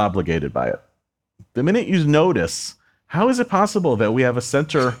 you feel obligated by it. The minute you notice, how is it possible that we have a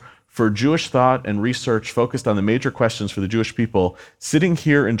center for Jewish thought and research focused on the major questions for the Jewish people sitting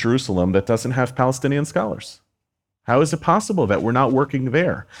here in Jerusalem that doesn't have Palestinian scholars? How is it possible that we're not working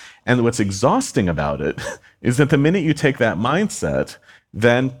there? And what's exhausting about it is that the minute you take that mindset,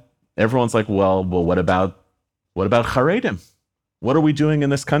 then everyone's like, well, what about Haredim? What are we doing in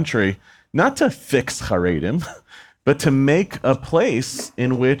this country? Not to fix Haredim, but to make a place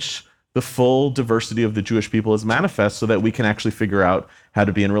in which the full diversity of the Jewish people is manifest so that we can actually figure out how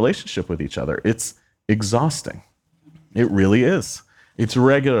to be in relationship with each other. It's exhausting. It really is. It's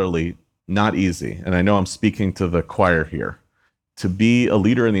regularly not easy. And I know I'm speaking to the choir here. To be a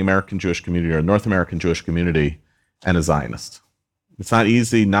leader in the American Jewish community or North American Jewish community and a Zionist. It's not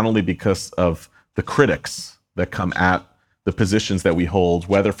easy, not only because of the critics that come at the positions that we hold,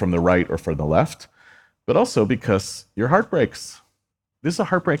 whether from the right or from the left, but also because your heart breaks. This is a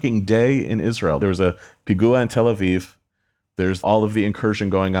heartbreaking day in Israel. There was a pigua in Tel Aviv. There's all of the incursion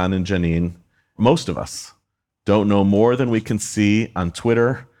going on in Jenin. Most of us don't know more than we can see on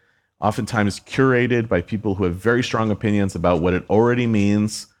Twitter, oftentimes curated by people who have very strong opinions about what it already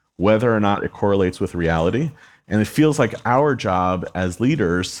means, whether or not it correlates with reality. And it feels like our job as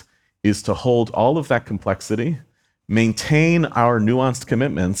leaders is to hold all of that complexity, maintain our nuanced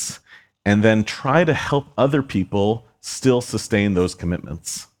commitments, and then try to help other people still sustain those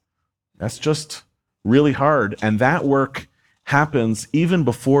commitments. That's just really hard. And that work happens even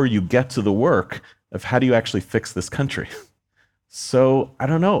before you get to the work of how do you actually fix this country. So I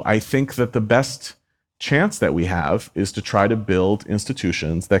don't know. I think that the best chance that we have is to try to build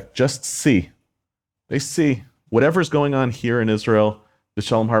institutions that just see. They see whatever's going on here in Israel, the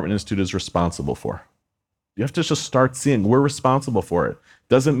Shalom Hartman Institute is responsible for. You have to just start seeing we're responsible for it.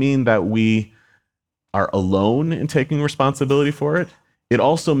 Doesn't mean that we are alone in taking responsibility for it. It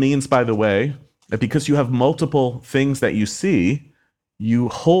also means, by the way, that because you have multiple things that you see, you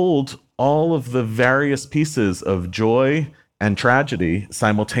hold all of the various pieces of joy and tragedy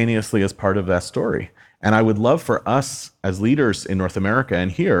simultaneously as part of that story. And I would love for us as leaders in North America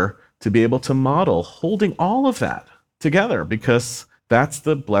and here to be able to model holding all of that together, because that's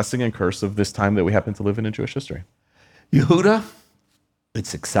the blessing and curse of this time that we happen to live in Jewish history. Yehuda,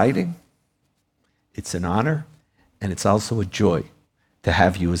 it's exciting, it's an honor, and it's also a joy to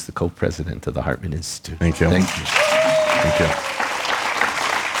have you as the co-president of the Hartman Institute. Thank you. Thank you. Thank you.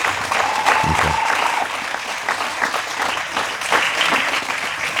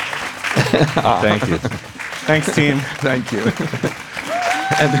 Thank you. Thanks, team. Thank you. Do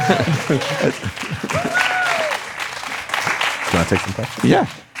you want to take some questions?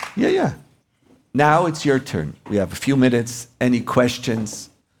 Yeah. Now it's your turn. We have a few minutes. Any questions?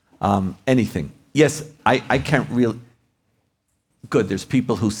 Anything? Yes, I can't really. Good. There's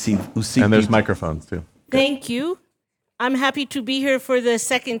people who see. And there's microphones too. Thank you. I'm happy to be here for the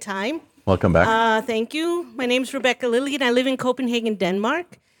second time. Welcome back. Thank you. My name's Rebecca Lilly, and I live in Copenhagen,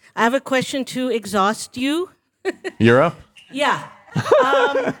 Denmark. I have a question to exhaust you. You're up. Yeah.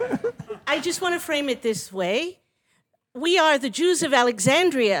 I just want to frame it this way. We are the Jews of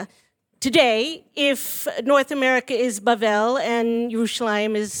Alexandria today, if North America is Bavel and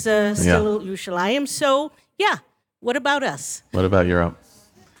Yerushalayim is still Yerushalayim. So, yeah, what about us? What about Europe?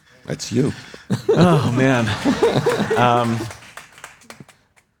 That's you. Oh, man.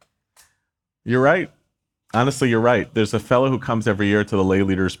 You're right. Honestly, you're right. There's a fellow who comes every year to the Lay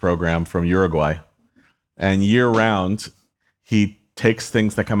Leaders program from Uruguay. And year-round, he takes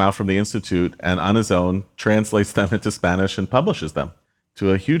things that come out from the Institute and on his own translates them into Spanish and publishes them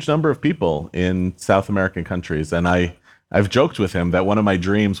to a huge number of people in South American countries. And I've joked with him that one of my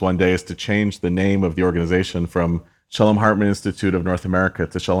dreams one day is to change the name of the organization from Shalom Hartman Institute of North America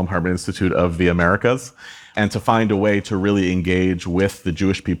to Shalom Hartman Institute of the Americas, and to find a way to really engage with the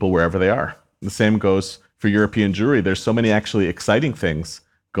Jewish people wherever they are. The same goes for European Jewry. There's so many actually exciting things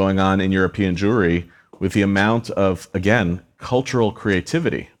going on in European Jewry with the amount of, again, cultural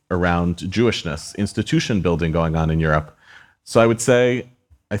creativity around Jewishness, institution building going on in Europe. So I would say,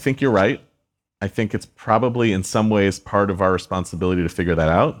 I think you're right. I think it's probably in some ways part of our responsibility to figure that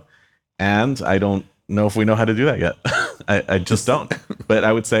out. And I don't know if we know how to do that yet. I just don't. But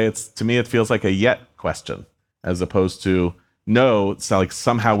I would say to me, it feels like a yet question, as opposed to no, it's like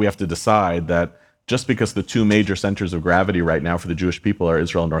somehow we have to decide that just because the two major centers of gravity right now for the Jewish people are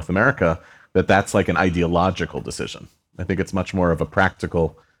Israel and North America, that's like an ideological decision. I think it's much more of a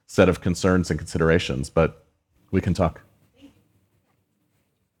practical set of concerns and considerations, but we can talk.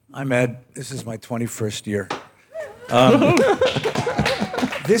 I'm Ed. This is my 21st year.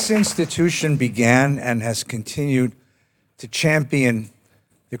 This institution began and has continued to champion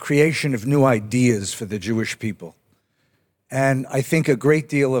the creation of new ideas for the Jewish people. And I think a great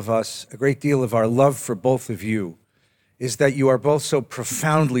deal of our love for both of you is that you are both so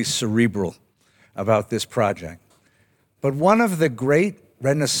profoundly cerebral about this project. But one of the great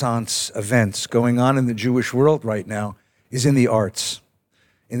Renaissance events going on in the Jewish world right now is in the arts.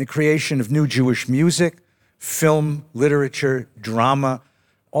 in the creation of new Jewish music, film, literature, drama,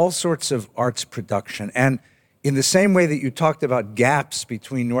 all sorts of arts production. And in the same way that you talked about gaps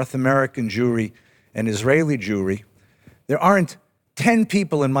between North American Jewry and Israeli Jewry, there aren't 10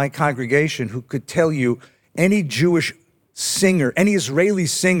 people in my congregation who could tell you any Jewish singer, any Israeli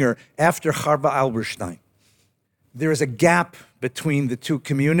singer after Chava Alberstein. There is a gap between the two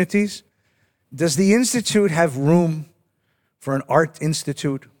communities. Does the Institute have room for an art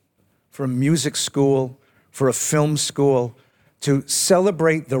institute, for a music school, for a film school, to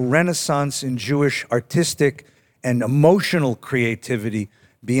celebrate the Renaissance in Jewish artistic and emotional creativity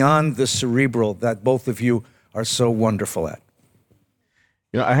beyond the cerebral that both of you are so wonderful at?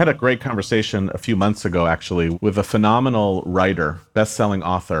 I had a great conversation a few months ago, actually, with a phenomenal writer, best-selling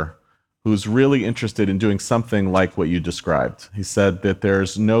author, who's really interested in doing something like what you described. He said that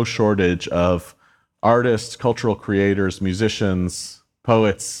there's no shortage of artists, cultural creators, musicians,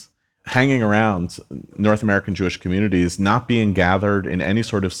 poets hanging around North American Jewish communities, not being gathered in any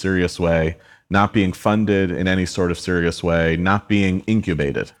sort of serious way, not being funded in any sort of serious way, not being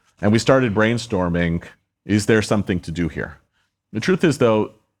incubated. And we started brainstorming, is there something to do here? The truth is,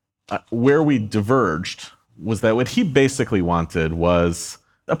 though, where we diverged was that what he basically wanted was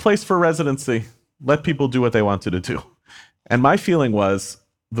a place for residency. Let people do what they wanted to do. And my feeling was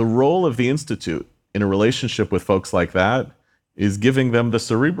the role of the Institute in a relationship with folks like that is giving them the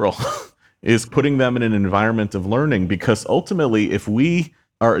cerebral, is putting them in an environment of learning, because ultimately, if we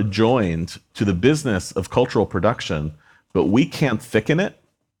are adjoined to the business of cultural production, but we can't thicken it,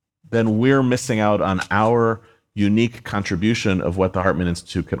 then we're missing out on our unique contribution of what the Hartman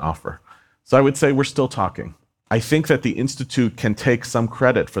Institute can offer. So I would say we're still talking. I think that the Institute can take some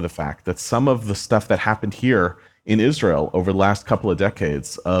credit for the fact that some of the stuff that happened here in Israel over the last couple of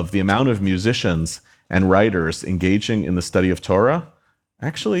decades, of the amount of musicians and writers engaging in the study of Torah,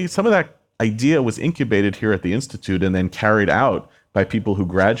 actually some of that idea was incubated here at the Institute and then carried out by people who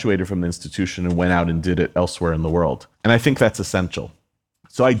graduated from the institution and went out and did it elsewhere in the world. And I think that's essential.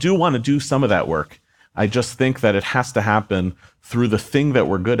 So I do want to do some of that work. I just think that it has to happen through the thing that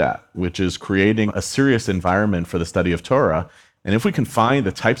we're good at, which is creating a serious environment for the study of Torah. And if we can find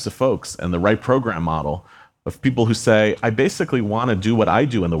the types of folks and the right program model of people who say, I basically want to do what I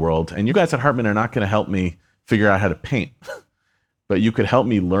do in the world, and you guys at Hartman are not going to help me figure out how to paint, but you could help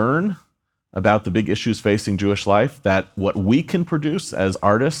me learn about the big issues facing Jewish life, that what we can produce as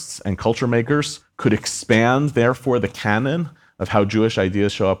artists and culture makers could expand, therefore, the canon of how Jewish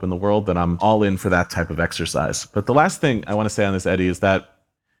ideas show up in the world, then I'm all in for that type of exercise. But the last thing I want to say on this, Eddie, is that,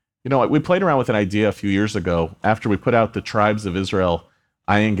 we played around with an idea a few years ago after we put out the Tribes of Israel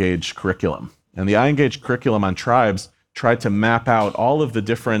iEngage curriculum. And the iEngage curriculum on tribes tried to map out all of the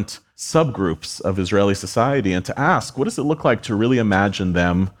different subgroups of Israeli society and to ask, what does it look like to really imagine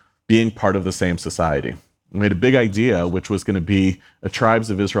them being part of the same society? We made a big idea, which was going to be a Tribes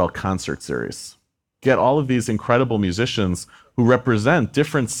of Israel concert series. Get all of these incredible musicians who represent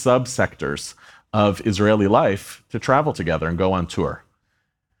different subsectors of Israeli life to travel together and go on tour.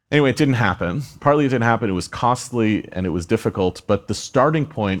 Anyway, it didn't happen. Partly it didn't happen. It was costly and it was difficult, but the starting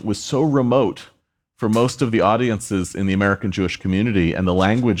point was so remote for most of the audiences in the American Jewish community and the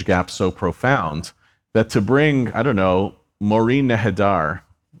language gap so profound that to bring, Maureen Nehedar,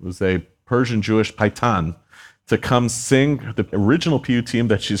 who was a Persian Jewish paitan, to come sing the original PU team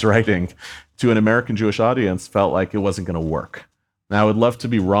that she's writing to an American Jewish audience felt like it wasn't going to work. Now, I would love to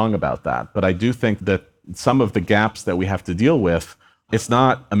be wrong about that, but I do think that some of the gaps that we have to deal with, it's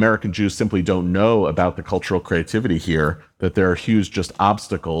not American Jews simply don't know about the cultural creativity here, that there are huge just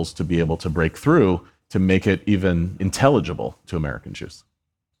obstacles to be able to break through to make it even intelligible to American Jews.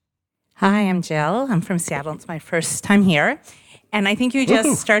 Hi, I'm Jill. I'm from Seattle. It's my first time here. And I think you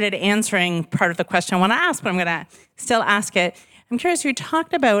just started answering part of the question I want to ask, but I'm going to still ask it. I'm curious, you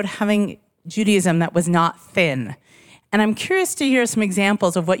talked about having Judaism that was not thin. And I'm curious to hear some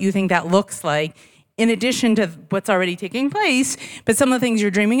examples of what you think that looks like, in addition to what's already taking place, but some of the things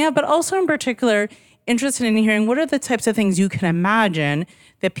you're dreaming of, but also in particular, interested in hearing what are the types of things you can imagine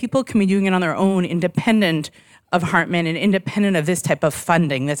that people can be doing it on their own, independent of Hartman and independent of this type of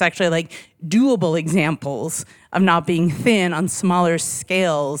funding. That's actually like doable examples of not being thin on smaller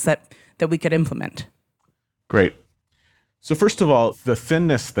scales that we could implement. Great. So first of all, the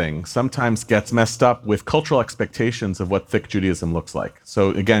thinness thing sometimes gets messed up with cultural expectations of what thick Judaism looks like.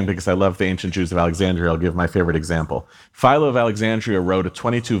 So again, because I love the ancient Jews of Alexandria, I'll give my favorite example. Philo of Alexandria wrote a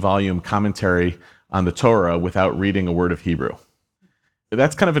 22-volume commentary on the Torah without reading a word of Hebrew.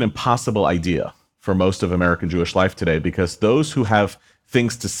 That's kind of an impossible idea for most of American Jewish life today, because those who have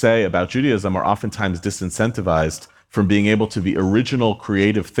things to say about Judaism are oftentimes disincentivized from being able to be original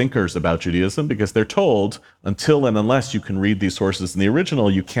creative thinkers about Judaism, because they're told until and unless you can read these sources in the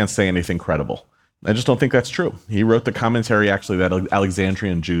original, you can't say anything credible. I just don't think that's true. He wrote the commentary actually that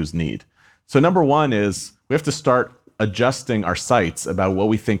Alexandrian Jews need. So number one is we have to start adjusting our sights about what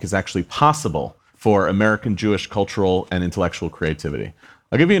we think is actually possible for American Jewish cultural and intellectual creativity.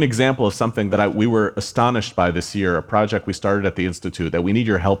 I'll give you an example of something that we were astonished by this year, a project we started at the Institute that we need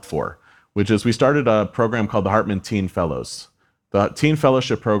your help for, which is we started a program called the Hartman Teen Fellows. The Teen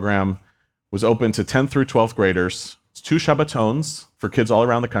Fellowship program was open to 10th through 12th graders. It's 2 Shabbatons for kids all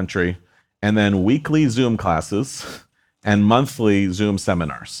around the country, and then weekly Zoom classes and monthly Zoom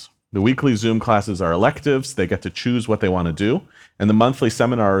seminars. The weekly Zoom classes are electives. They get to choose what they want to do. And the monthly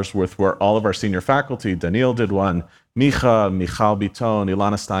seminars where all of our senior faculty, Donniel did one, Michal Biton,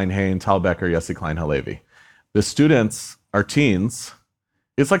 Ilana Steinhain, Tal Becker, Yossi Klein Halevi. The students, our teens,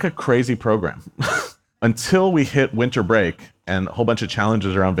 it's like a crazy program. Until we hit winter break and a whole bunch of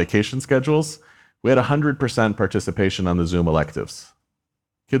challenges around vacation schedules, we had 100% participation on the Zoom electives.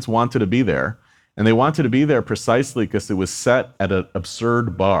 Kids wanted to be there, and they wanted to be there precisely because it was set at an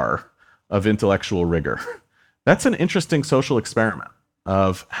absurd bar of intellectual rigor. That's an interesting social experiment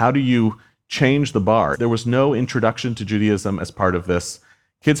of how do you change the bar. There was no introduction to Judaism as part of this.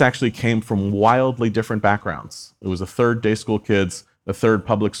 Kids actually came from wildly different backgrounds. It was a third day school kids, a third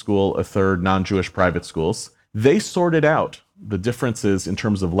public school, a third non-Jewish private schools. They sorted out the differences in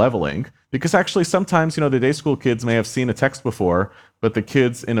terms of leveling, because actually sometimes, the day school kids may have seen a text before, but the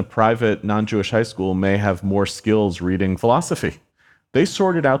kids in a private non-Jewish high school may have more skills reading philosophy. They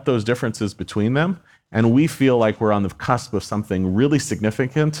sorted out those differences between them, and we feel like we're on the cusp of something really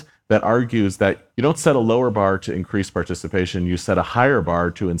significant that argues that you don't set a lower bar to increase participation, you set a higher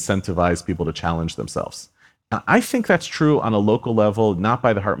bar to incentivize people to challenge themselves. Now, I think that's true on a local level, not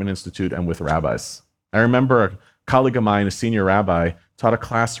by the Hartman Institute and with rabbis. I remember a colleague of mine, a senior rabbi, taught a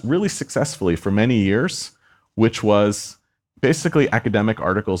class really successfully for many years, which was basically academic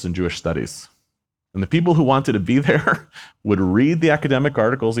articles in Jewish studies. And the people who wanted to be there would read the academic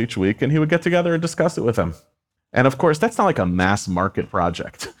articles each week, and he would get together and discuss it with them. And of course, that's not like a mass market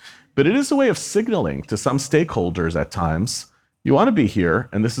project, but it is a way of signaling to some stakeholders at times, you want to be here,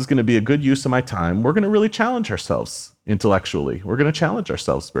 and this is going to be a good use of my time. We're going to really challenge ourselves intellectually. We're going to challenge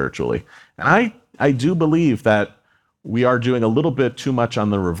ourselves spiritually. And I do believe that we are doing a little bit too much on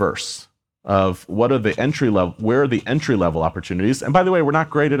the reverse of where are the entry level opportunities. And by the way, we're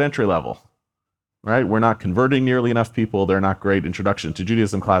not great at entry level, right? We're not converting nearly enough people. They're not great introduction to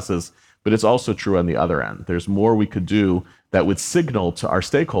Judaism classes, but it's also true on the other end. There's more we could do that would signal to our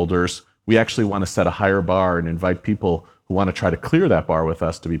stakeholders, we actually want to set a higher bar and invite people who want to try to clear that bar with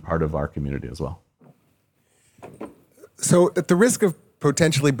us to be part of our community as well. So at the risk of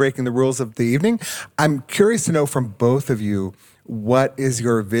potentially breaking the rules of the evening, I'm curious to know from both of you, what is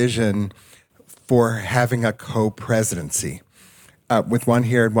your vision for having a co-presidency? With one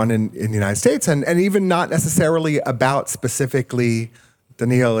here and one in the United States, and even not necessarily about specifically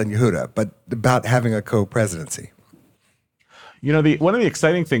Donniel and Yehuda, but about having a co-presidency. One of the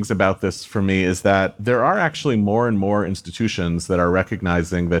exciting things about this for me is that there are actually more and more institutions that are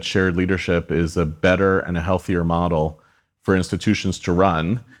recognizing that shared leadership is a better and a healthier model for institutions to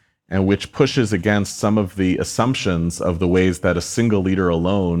run, and which pushes against some of the assumptions of the ways that a single leader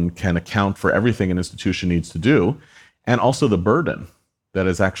alone can account for everything an institution needs to do, and also the burden that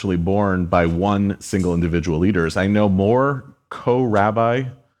is actually borne by one single individual leaders. I know more co-rabbi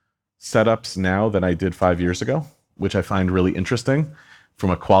setups now than I did 5 years ago, which I find really interesting from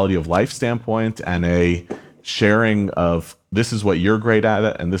a quality of life standpoint and a sharing of this is what you're great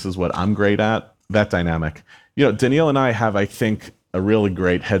at and this is what I'm great at, that dynamic. Donniel and I have, I think, a really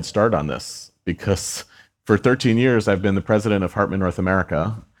great head start on this because for 13 years, I've been the president of Hartman North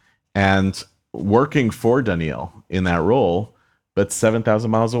America and working for Donniel in that role, but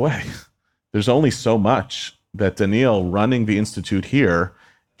 7,000 miles away. There's only so much that Donniel running the Institute here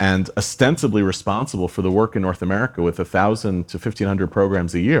and ostensibly responsible for the work in North America with 1,000 to 1,500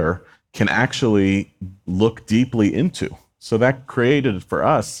 programs a year can actually look deeply into. So that created for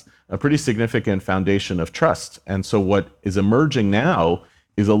us a pretty significant foundation of trust. And so what is emerging now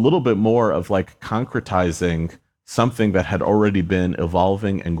is a little bit more of like concretizing something that had already been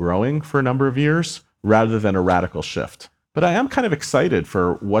evolving and growing for a number of years rather than a radical shift. But I am kind of excited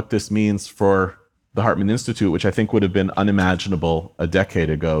for what this means for the Hartman Institute, which I think would have been unimaginable a decade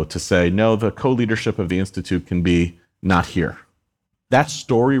ago to say, no, the co-leadership of the Institute can be not here. That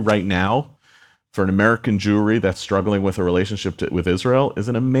story right now for an American Jewry that's struggling with a relationship with Israel is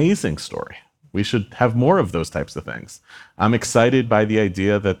an amazing story. We should have more of those types of things. I'm excited by the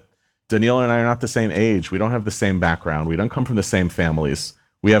idea that Donniel and I are not the same age. We don't have the same background. We don't come from the same families.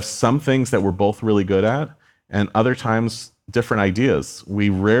 We have some things that we're both really good at, and other times different ideas. We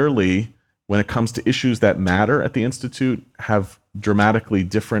rarely, when it comes to issues that matter at the Institute, have dramatically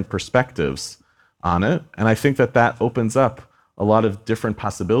different perspectives on it. And I think that that opens up a lot of different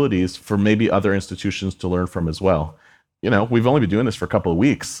possibilities for maybe other institutions to learn from as well. You know, we've only been doing this for a couple of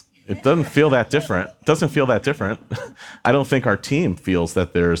weeks. It doesn't feel that different. I don't think our team feels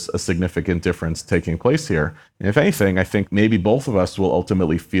that there's a significant difference taking place here. And if anything, I think maybe both of us will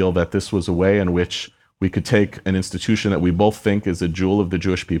ultimately feel that this was a way in which we could take an institution that we both think is a jewel of the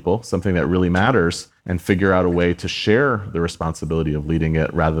Jewish people, something that really matters, and figure out a way to share the responsibility of leading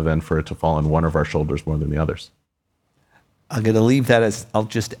it rather than for it to fall on one of our shoulders more than the others. I'm going to leave that as, I'll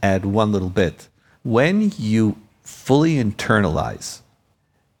just add one little bit. When you fully internalize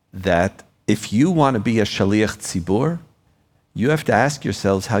that if you want to be a shaliach tzibur, you have to ask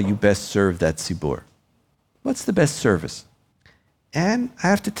yourselves how you best serve that tzibur. What's the best service? And I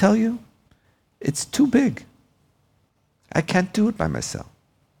have to tell you, it's too big. I can't do it by myself.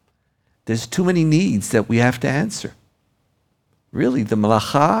 There's too many needs that we have to answer. Really, the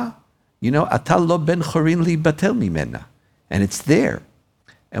malacha, atal lo ben chorin li batel mimena. And it's there.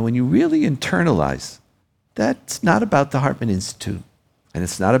 And when you really internalize, that's not about the Hartman Institute, and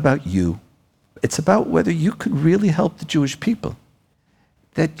it's not about you. It's about whether you could really help the Jewish people.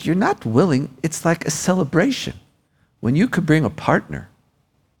 That you're not willing, it's like a celebration. When you could bring a partner,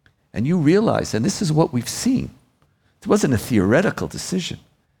 and you realize, and this is what we've seen, it wasn't a theoretical decision.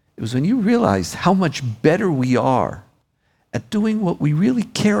 It was when you realize how much better we are at doing what we really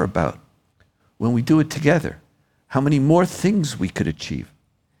care about when we do it together, how many more things we could achieve.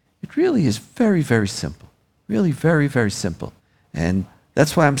 It really is very, very simple. Really very, very simple. And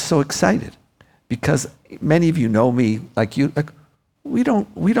that's why I'm so excited. Because many of you know me, like you, we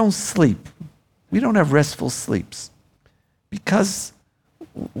don't sleep. We don't have restful sleeps. Because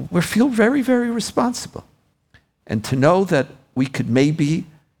we feel very, very responsible. And to know that we could maybe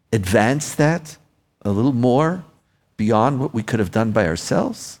advance that a little more beyond what we could have done by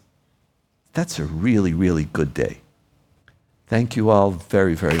ourselves, that's a really, really good day. Thank you all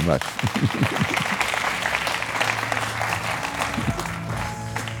very, very much.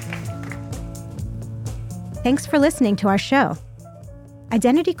 Thanks for listening to our show.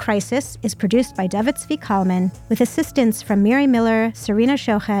 Identity Crisis is produced by David Zvi Kalman with assistance from Miri Miller, Serena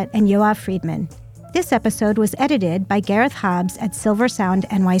Shochet, and Yoav Friedman. This episode was edited by Gareth Hobbs at Silver Sound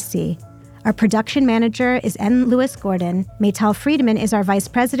NYC. Our production manager is N. Lewis Gordon, Maytal Friedman is our Vice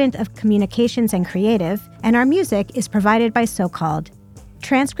President of Communications and Creative, and our music is provided by So-Called.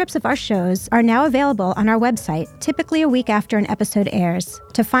 Transcripts of our shows are now available on our website, typically a week after an episode airs.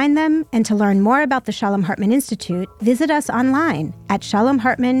 To find them and to learn more about the Shalom Hartman Institute, visit us online at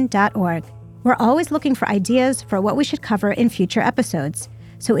shalomhartman.org. We're always looking for ideas for what we should cover in future episodes.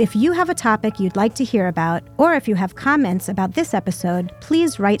 So if you have a topic you'd like to hear about, or if you have comments about this episode,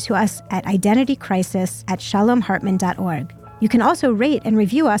 please write to us at identitycrisis@shalomhartman.org. You can also rate and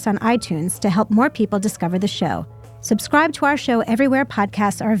review us on iTunes to help more people discover the show. Subscribe to our show everywhere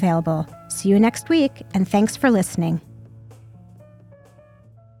podcasts are available. See you next week, and thanks for listening.